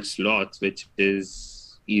 is called sloths, which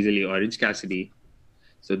is easily Orange Cassidy.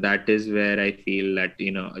 So that is where I feel that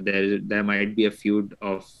there might be a feud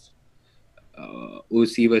of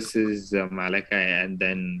OC versus Malachi, and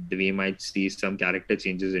then we might see some character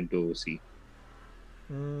changes into OC,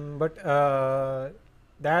 But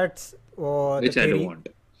that's the which I don't theory. want.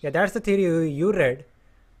 Yeah, that's the theory you read.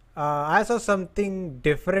 I saw something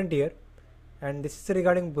different here, and this is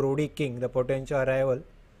regarding Brody King, the potential arrival.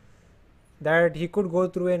 That he could go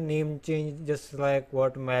through a name change just like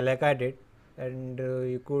what Malachi did, and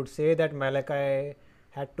you could say that Malachi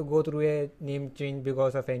had to go through a name change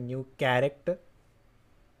because of a new character.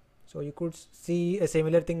 So you could see a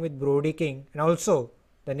similar thing with Brody King, and also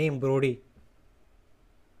the name Brody.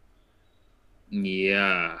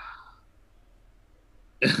 Yeah.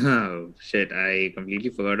 Oh, shit, I completely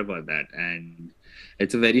forgot about that, and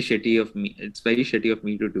it's a very shitty of me. It's very shitty of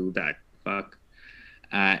me to do that. Fuck.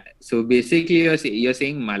 So basically, you're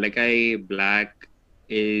saying Malachi Black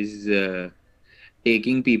is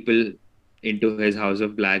taking people into his House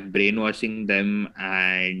of Black, brainwashing them,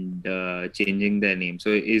 and changing their name.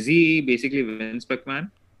 So is he basically Vince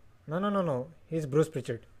McMahon? No, no, no, no. He's Bruce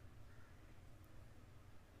Pritchard.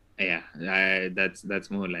 Yeah,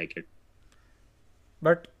 that's more like it.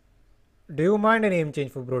 But do you mind a name change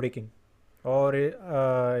for Brody King, or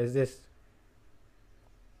is this?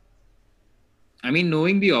 I mean,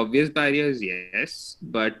 knowing the obvious barriers, yes,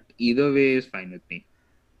 but either way is fine with me.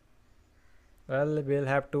 Well, we'll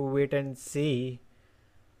have to wait and see.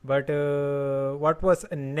 But what was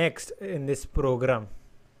next in this program?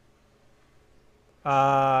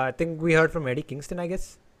 I think we heard from Eddie Kingston, I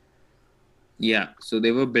guess. Yeah, so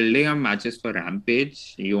they were building up matches for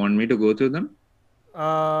Rampage. You want me to go through them?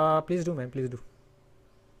 Please do, man. Please do.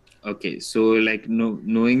 Okay, so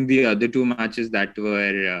knowing the other two matches that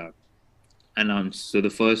were announced. So the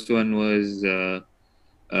first one was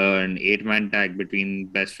an eight-man tag between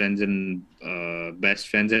Best Friends and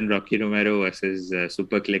Rocky Romero versus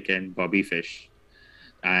Super Click and Bobby Fish.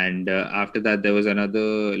 And after that, there was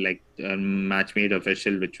another like match made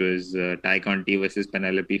official, which was Ty Conti versus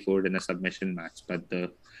Penelope Ford in a submission match. But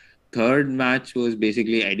the third match was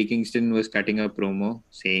basically Eddie Kingston was cutting a promo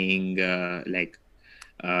saying 3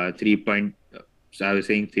 so I was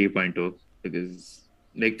saying 3.0 because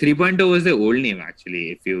like 3.0 was the old name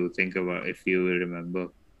actually, if you remember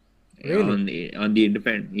Really? on the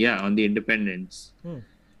independent, yeah, on the independence. Hmm.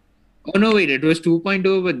 Oh no, wait, it was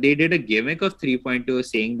 2.0, but they did a gimmick of 3.0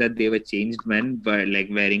 saying that they were changed men, but like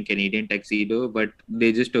wearing Canadian tuxedo, but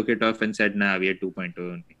they just took it off and said, nah, we are 2.0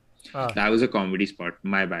 only. Ah, That was a comedy spot.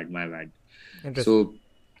 My bad, my bad. interesting. So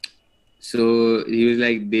so he was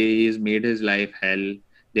like, he's made his life hell.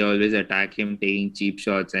 They always attack him, taking cheap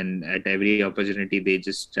shots, and at every opportunity, they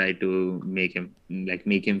just try to make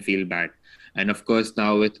him feel bad. And of course,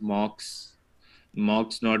 now with Mox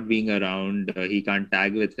not being around, he can't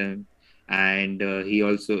tag with him, and he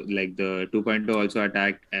also like the 2.0 also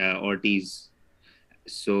attacked Ortiz.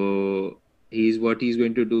 So he's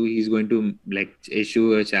going to do. He's going to like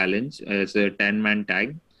issue a challenge. It's a 10-man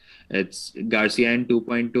tag. It's Garcia and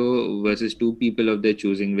 2.0 versus two people of their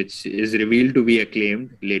choosing, which is revealed to be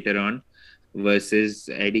acclaimed later on, versus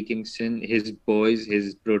Eddie Kingston, his boys,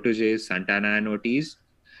 his proteges, Santana and Ortiz,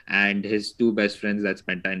 and his two best friends, that's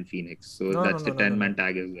Penta and Phoenix. So No, no, that's no, the no, no, 10 no. man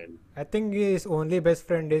tag as well. I think his only best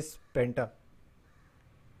friend is Penta.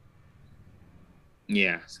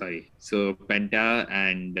 Yeah, sorry. So Penta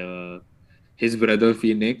and his brother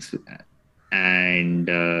Phoenix and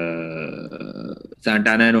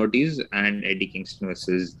Santana and Ortiz and Eddie Kingston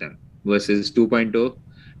versus them versus 2.0,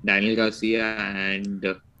 Daniel Garcia and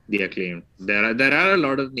the acclaimed. There are a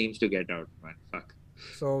lot of names to get out, man. Fuck.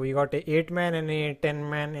 So we got a 8 man and a 10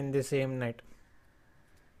 man in the same night.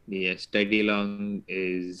 Yes, Teddy Long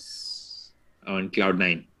is on cloud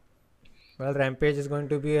nine. Well, Rampage is going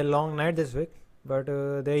to be a long night this week, but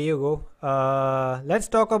there you go. Let's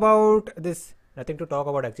talk about this. Nothing to talk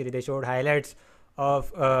about actually. They showed highlights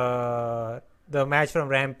of the match from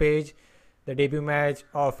Rampage, the debut match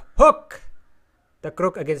of Hook, the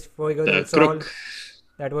Crook against Fuego del The Sol. crook.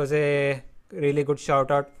 That was a really good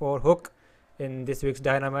shout out for Hook in this week's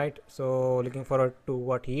Dynamite. So looking forward to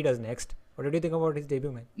what he does next. What did you think about his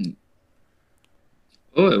debut match?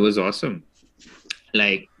 Oh, it was awesome.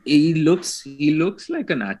 Like he looks like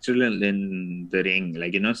a natural in the ring.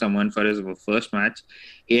 Like someone for his first match,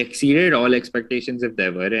 he exceeded all expectations if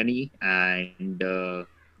there were any. And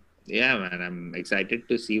yeah, man, I'm excited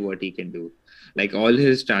to see what he can do. Like all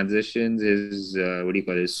his transitions, his what do you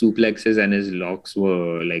call it, his suplexes and his locks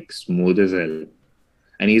were like smooth as hell.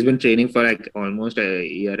 And he's been training for like almost a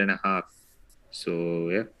year and a half. So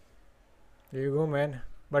yeah, There you go, man.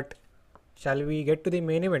 But shall we get to the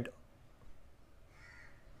main event?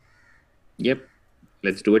 yep.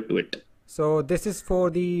 Let's do it to it. So this is for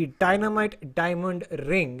the Dynamite Diamond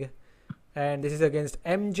Ring, and this is against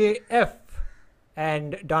MJF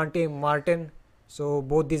and Dante Martin. So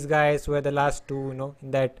both these guys were the last two,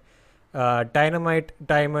 in that Dynamite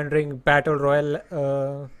Diamond Ring Battle Royal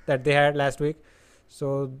that they had last week.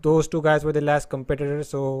 So those two guys were the last competitors.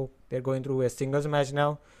 So they're going through a singles match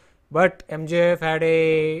now. But MJF had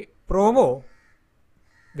a promo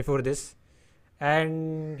before this,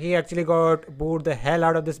 and he actually got booed the hell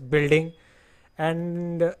out of this building.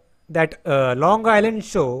 And that Long Island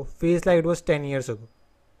show feels like it was 10 years ago.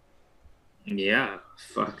 Yeah,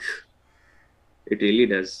 fuck. It really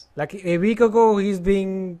does. Like a week ago, he's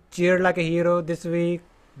being cheered like a hero. This week,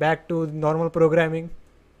 back to normal programming.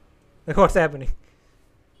 Like, what's happening?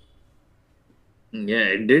 Yeah,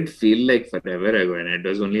 it did feel like forever ago, and it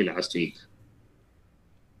was only last week.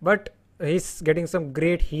 But he's getting some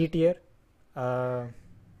great heat here. Uh,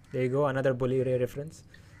 there you go, another Bully Ray reference.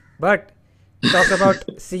 But he talks about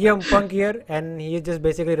CM Punk here, and he is just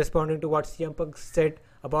basically responding to what CM Punk said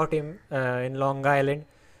about him in Long Island.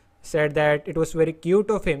 Said that it was very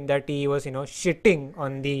cute of him that he was, shitting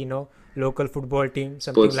on the, local football team,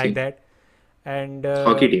 something Sports like team, that. And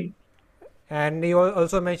hockey team. he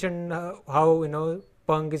also mentioned how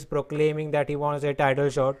Punk is proclaiming that he wants a title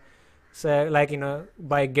shot. So like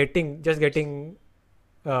by getting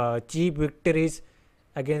cheap victories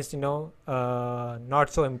against not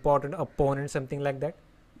so important opponents, something like that.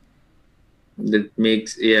 That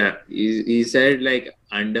makes, yeah. He said like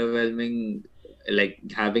underwhelming, like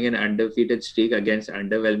having an undefeated streak against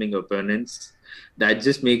underwhelming opponents. That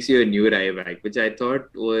just makes you a new Ryback, which I thought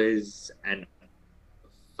was an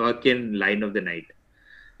fucking line of the night.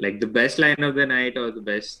 Like the best line of the night or the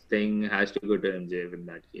best thing has to go to MJF in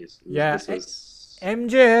that case. Yeah, This was.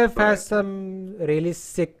 MJF has Fire. some really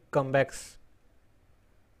sick comebacks.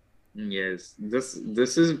 Yes, this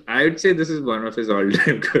is, I would say this is one of his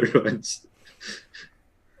all-time good ones.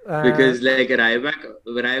 Uh, Because like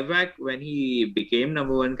Ryback when he became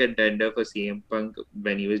number one contender for CM Punk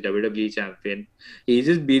when he was WWE champion, he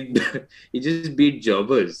just beat he just beat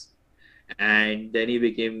jobbers, and then he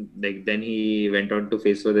became like, then he went on to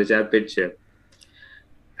face for the championship,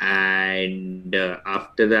 and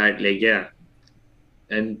after that, like, yeah,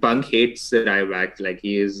 and Punk hates Ryback, like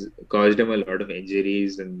he has caused him a lot of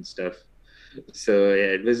injuries and stuff. So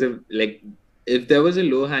yeah, it was a like, if there was a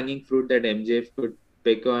low hanging fruit that MJF could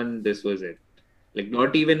pick on, this was it. Like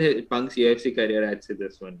not even Punk's UFC career, I'd say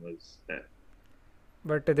this one was.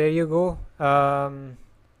 but there you go.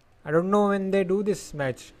 I don't know when they do this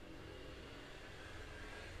match.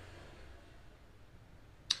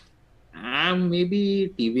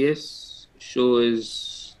 Maybe TBS show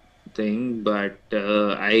is thing, but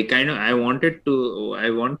I want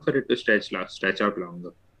for it to stretch out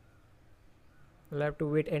longer. We'll have to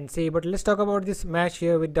wait and see. But let's talk about this match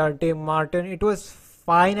here with Dante Martin. It was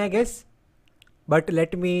fine, I guess. But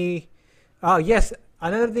let me. Yes,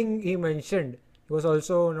 another thing he mentioned. He was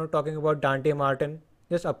also talking about Dante Martin.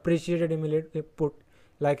 Just appreciated him a little, put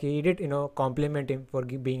like he did compliment him for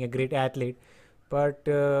being a great athlete. But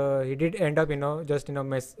he did end up just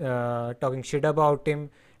talking shit about him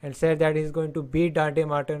and said that he's going to beat Dante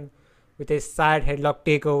Martin with a side headlock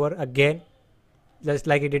takeover again, just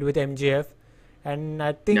like he did with MJF. And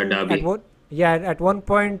I The think derby. at one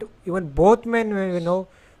point even both men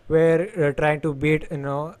were trying to beat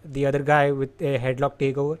the other guy with a headlock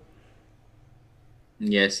takeover.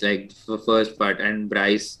 Yes, like for first part, and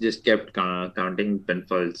Bryce just kept counting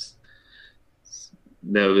pinfalls.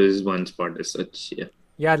 There was one spot as such. Yeah.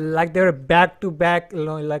 Yeah, like they were back to back,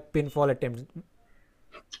 like pinfall attempts.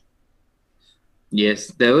 Yes,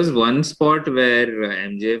 there was one spot where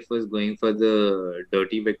MJF was going for the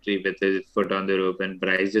dirty victory with his foot on the rope, and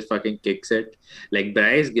Bryce just fucking kicks it. Like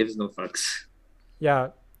Bryce gives no fucks. Yeah,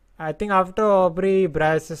 I think after Aubrey,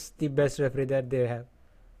 Bryce is the best referee that they have.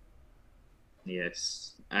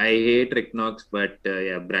 Yes, I hate Rick Knox, but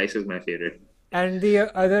yeah, Bryce is my favorite. And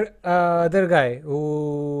the other guy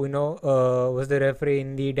who was the referee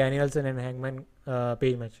in the Danielson and Hangman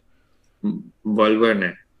Page match.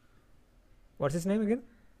 Wolverine. What's his name again?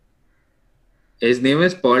 His name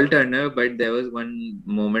is Paul Turner, but there was one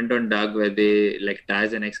moment on Dark where they, like,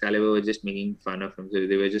 Taz and Excalibur were just making fun of him, so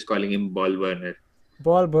they were just calling him Ball Burner.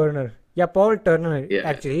 Paul Burner. Yeah, Paul Turner. Yeah,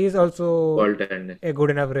 Actually, he is also Paul Turner. a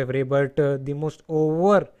good enough referee, but the most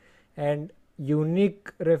over and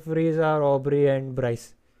unique referees are Aubrey and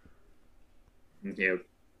Bryce. Yeah,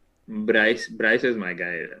 Bryce is my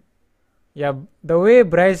guy. Yeah, the way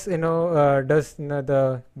Bryce does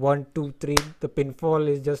the 1, 2, 3, the pinfall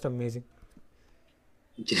is just amazing.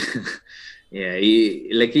 Yeah,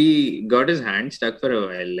 he got his hand stuck for a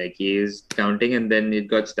while. Like he's counting and then it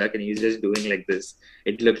got stuck and he's just doing like this.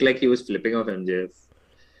 It looked like he was flipping off MJF.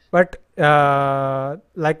 But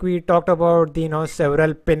like we talked about the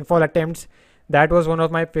several pinfall attempts, that was one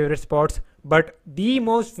of my favorite spots. But the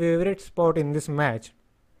most favorite spot in this match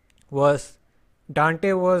was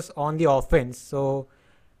Dante was on the offense. So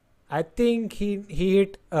I think he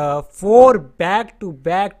hit four back to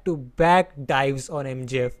back dives on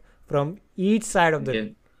MJF from each side of the Yeah,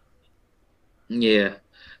 ring. yeah.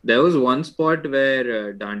 There was one spot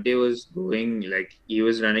where Dante was going, like he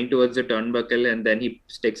was running towards the turnbuckle and then he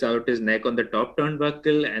sticks out his neck on the top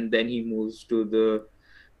turnbuckle and then he moves to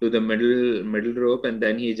the middle rope and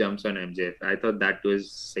then he jumps on MJF. I thought that was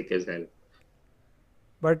sick as hell.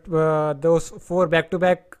 But those four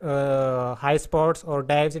back-to-back high spots or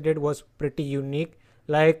dives he did was pretty unique.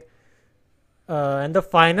 Like, and the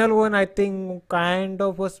final one I think kind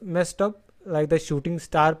of was messed up. Like the shooting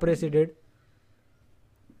star press he did.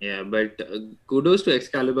 Yeah, but kudos to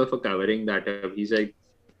Excalibur for covering that up. He's like,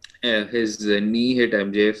 his knee hit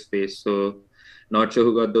MJF's face, so not sure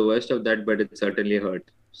who got the worst of that, but it certainly hurt.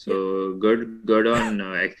 Yeah. So good on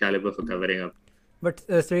Excalibur for covering up. But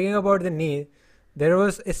speaking about the knee, there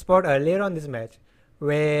was a spot earlier on this match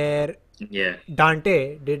where Yeah,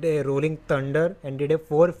 Dante did a rolling thunder and did a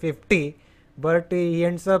 450, but he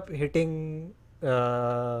ends up hitting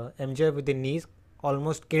MJF with the knees,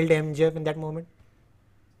 almost killed MJF in that moment.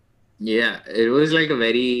 yeah, it was like a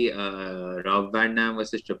very Rob Van Dam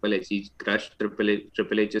versus Triple H. He crushed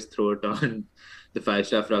Triple H's throat on the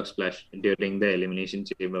five-star frog splash during the Elimination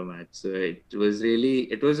Chamber match. So it was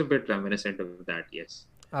a bit reminiscent of that. Yes.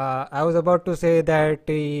 I was about to say that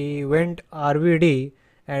he went RVD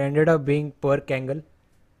and ended up being Perk Angle.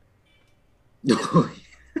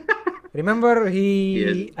 Remember,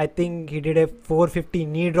 Yes. I think he did a 450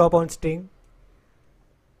 knee drop on Sting.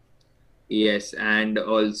 Yes, and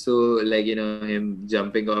also like him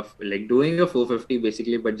jumping off, like doing a 450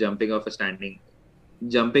 basically, but jumping on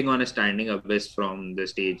a standing abyss from the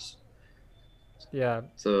stage. Yeah.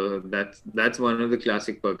 So that's one of the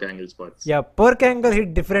classic perk angle spots. Yeah, Perk angle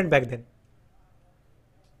hit different back then.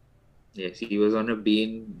 Yes, he was on a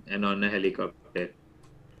beam and on a helicopter.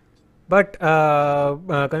 But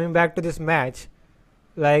coming back to this match,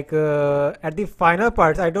 like at the final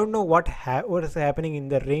parts, I don't know what is happening in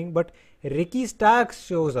the ring, but Ricky Starks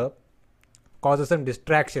shows up, causes some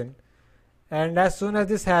distraction, and as soon as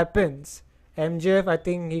this happens, MJF, I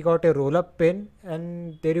think he got a roll up pin,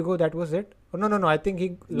 and there you go, that was it. Oh, no, no, no, I think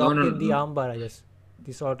he No, locked no, in the no. armbar, I guess.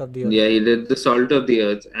 The salt of the earth. Yeah, he did the salt of the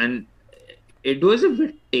earth, and it was a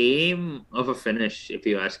bit tame of a finish, if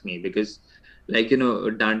you ask me, because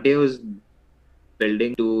Dante was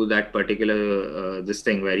building to that particular this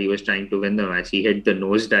thing where he was trying to win the match. He hit the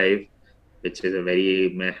nosedive, which is a very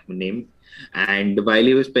meh name. And while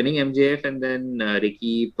he was pinning MJF, and then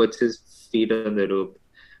Ricky puts his feet on the rope.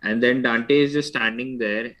 And then Dante is just standing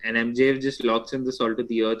there, and MJF just locks in the salt of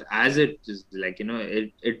the earth as it is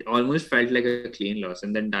it almost felt like a clean loss.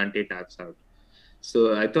 And then Dante taps out.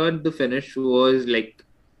 So I thought the finish was like,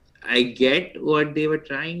 I get what they were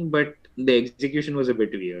trying, but the execution was a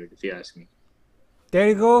bit weird, if you ask me. There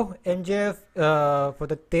you go, MJF for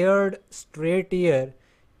the third straight year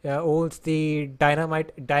owns the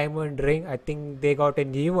Dynamite Diamond Ring. I think they got a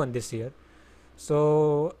new one this year.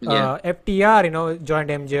 So Yeah. FTR, joined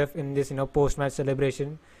MJF in this, post-match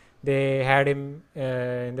celebration. They had him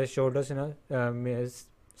in the shoulders,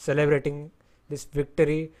 celebrating this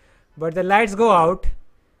victory. But the lights go out.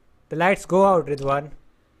 The lights go out, Ridwan.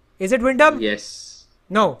 Is it Wyndham? Yes.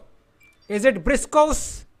 No. Is it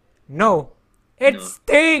Briscoes? No. It's No.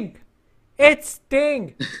 Sting. It's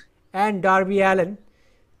Sting and Darby Allen.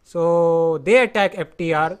 So they attack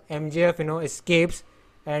FTR. MJF, escapes,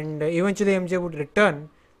 and eventually MJF would return.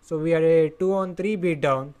 So we had a 2-on-3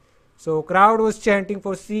 beatdown. So crowd was chanting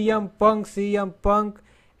for CM Punk,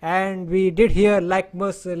 and we did hear like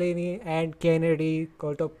Mussolini and Kennedy,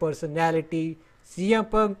 cult of personality. CM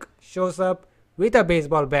Punk shows up with a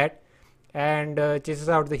baseball bat and chases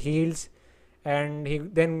out the heels, and he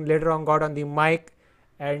then later on got on the mic,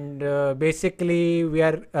 and basically we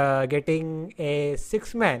are getting a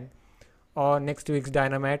six-man on next week's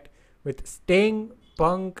Dynamite with Sting,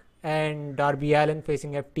 Punk, and Darby Allen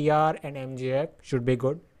facing FTR and MJF. Should be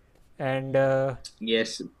good. And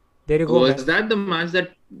Yes. there you go, man.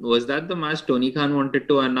 Was that the match Tony Khan wanted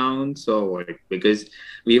to announce or what? Because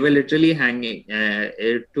we were literally hanging.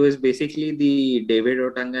 It was basically the David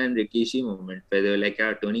Otanga and Rikishi moment where they were like,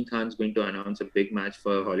 "Yeah, Tony Khan's going to announce a big match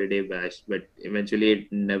for Holiday Bash," but eventually it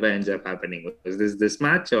never ends up happening. Was this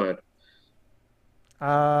match or?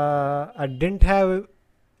 I didn't have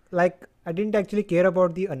I didn't actually care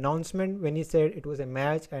about the announcement when he said it was a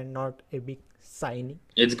match and not a big signing.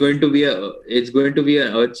 It's going to be a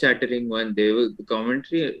earth-shattering one. The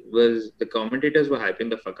commentators were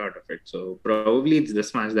hyping the fuck out of it. So probably it's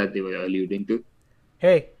this match that they were alluding to.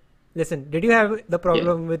 Hey, listen, did you have the Yeah.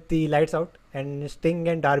 problem with the lights out and Sting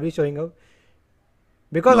and Darby showing up?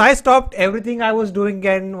 Because No. I stopped everything I was doing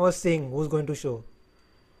and was saying who's going to show.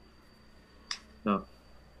 No.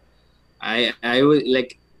 I was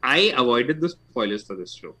like, I avoided the spoilers for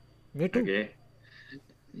this show. Me too. Okay.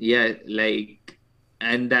 Yeah,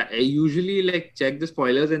 and that I usually like check the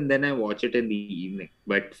spoilers and then I watch it in the evening.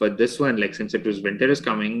 But for this one, like since it was winter is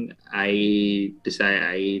coming, I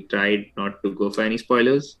tried not to go for any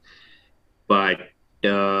spoilers. But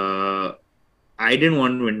uh, I didn't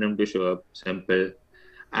want Wyndham to show up. Simple.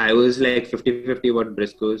 I was like 50-50 about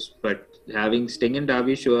Briscoes, but having Sting and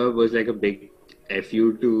Darby show up was like a big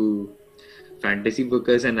fu to fantasy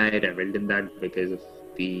bookers, and I reveled in that because of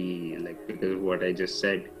what I just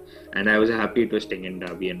said, and I was happy it was Sting and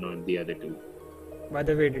Darby and not the other two. By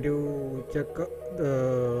the way, did you check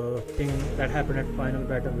the thing that happened at final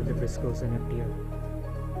battle with the Briscoes and FTR?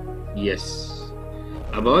 Yes,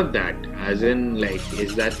 about that, as in like,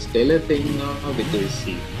 is that still a thing now? Because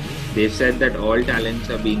see, they've said that all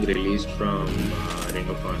talents are being released from Ring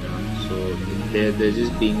of Honor, so they're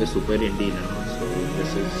just being a super indie now. So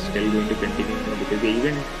this is still going to continue because they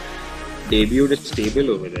even debuted a stable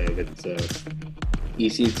over there with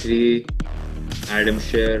EC3, Adam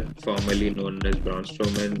Scher, formerly known as Braun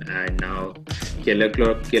Strowman, and now Killer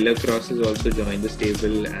Cross has also joined the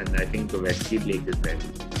stable, and I think Wesley Blake is there.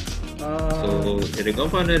 So Ring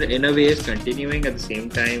of Honor, in a way, is continuing at the same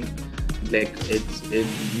time. Like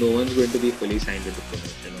no one's going to be fully signed with the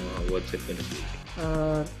promotion, or what's it going to be?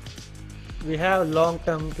 We have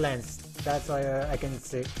long-term plans. That's why I can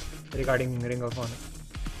say regarding Ring of Honor.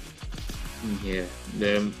 Yeah,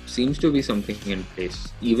 there seems to be something in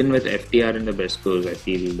place. Even with FTR in the Briscoes, I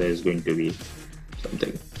feel there's going to be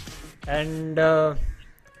something. And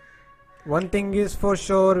one thing is for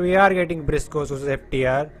sure, we are getting Briscoes versus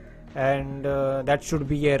FTR, and that should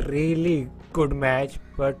be a really good match.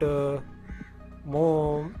 But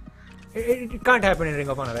more, it can't happen in Ring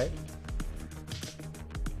of Honor, right?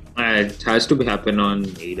 It has to happen on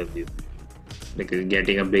AEW because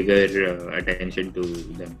getting a bigger attention to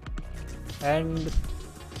them. And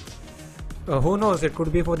who knows? It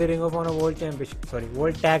could be for the Ring of Honor World Championship. Sorry,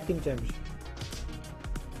 World Tag Team Championship.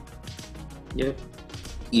 Yep.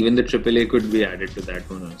 Even the AAA could be added to that.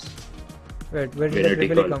 Who knows? Wait, where did Winner the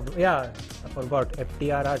take AAA all. come from? Yeah, I forgot.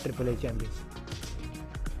 FTR are AAA champions.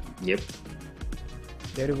 Yep.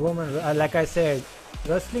 There you go, man. Like I said,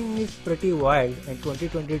 wrestling is pretty wild, and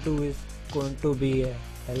 2022 is going to be a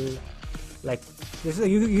hell. Like this,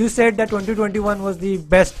 you said that 2021 was the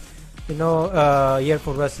best, year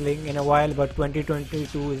for wrestling in a while, but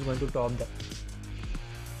 2022 is going to top that.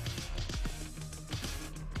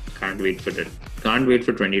 Can't wait for it. Can't wait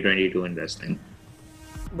for 2022 in wrestling.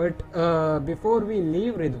 But before we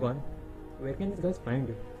leave Ridwan, where can these guys find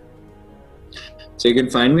you? So you can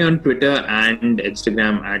find me on Twitter and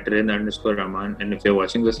Instagram at @Rind_Rahman. And if you're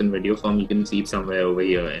watching this in video form, you can see it somewhere over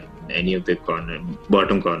here in any of the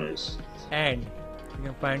bottom corners. And you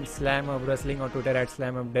can find Slamhub Wrestling on Twitter at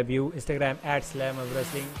SlamhubW, Instagram at Slamhub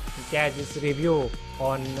Wrestling. You can catch this review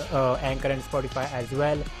on Anchor and Spotify as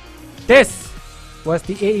well. This was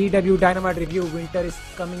the AEW Dynamite Review Winter is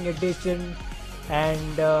Coming edition,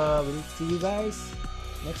 and we'll see you guys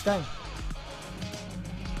next time.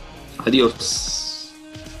 Adios.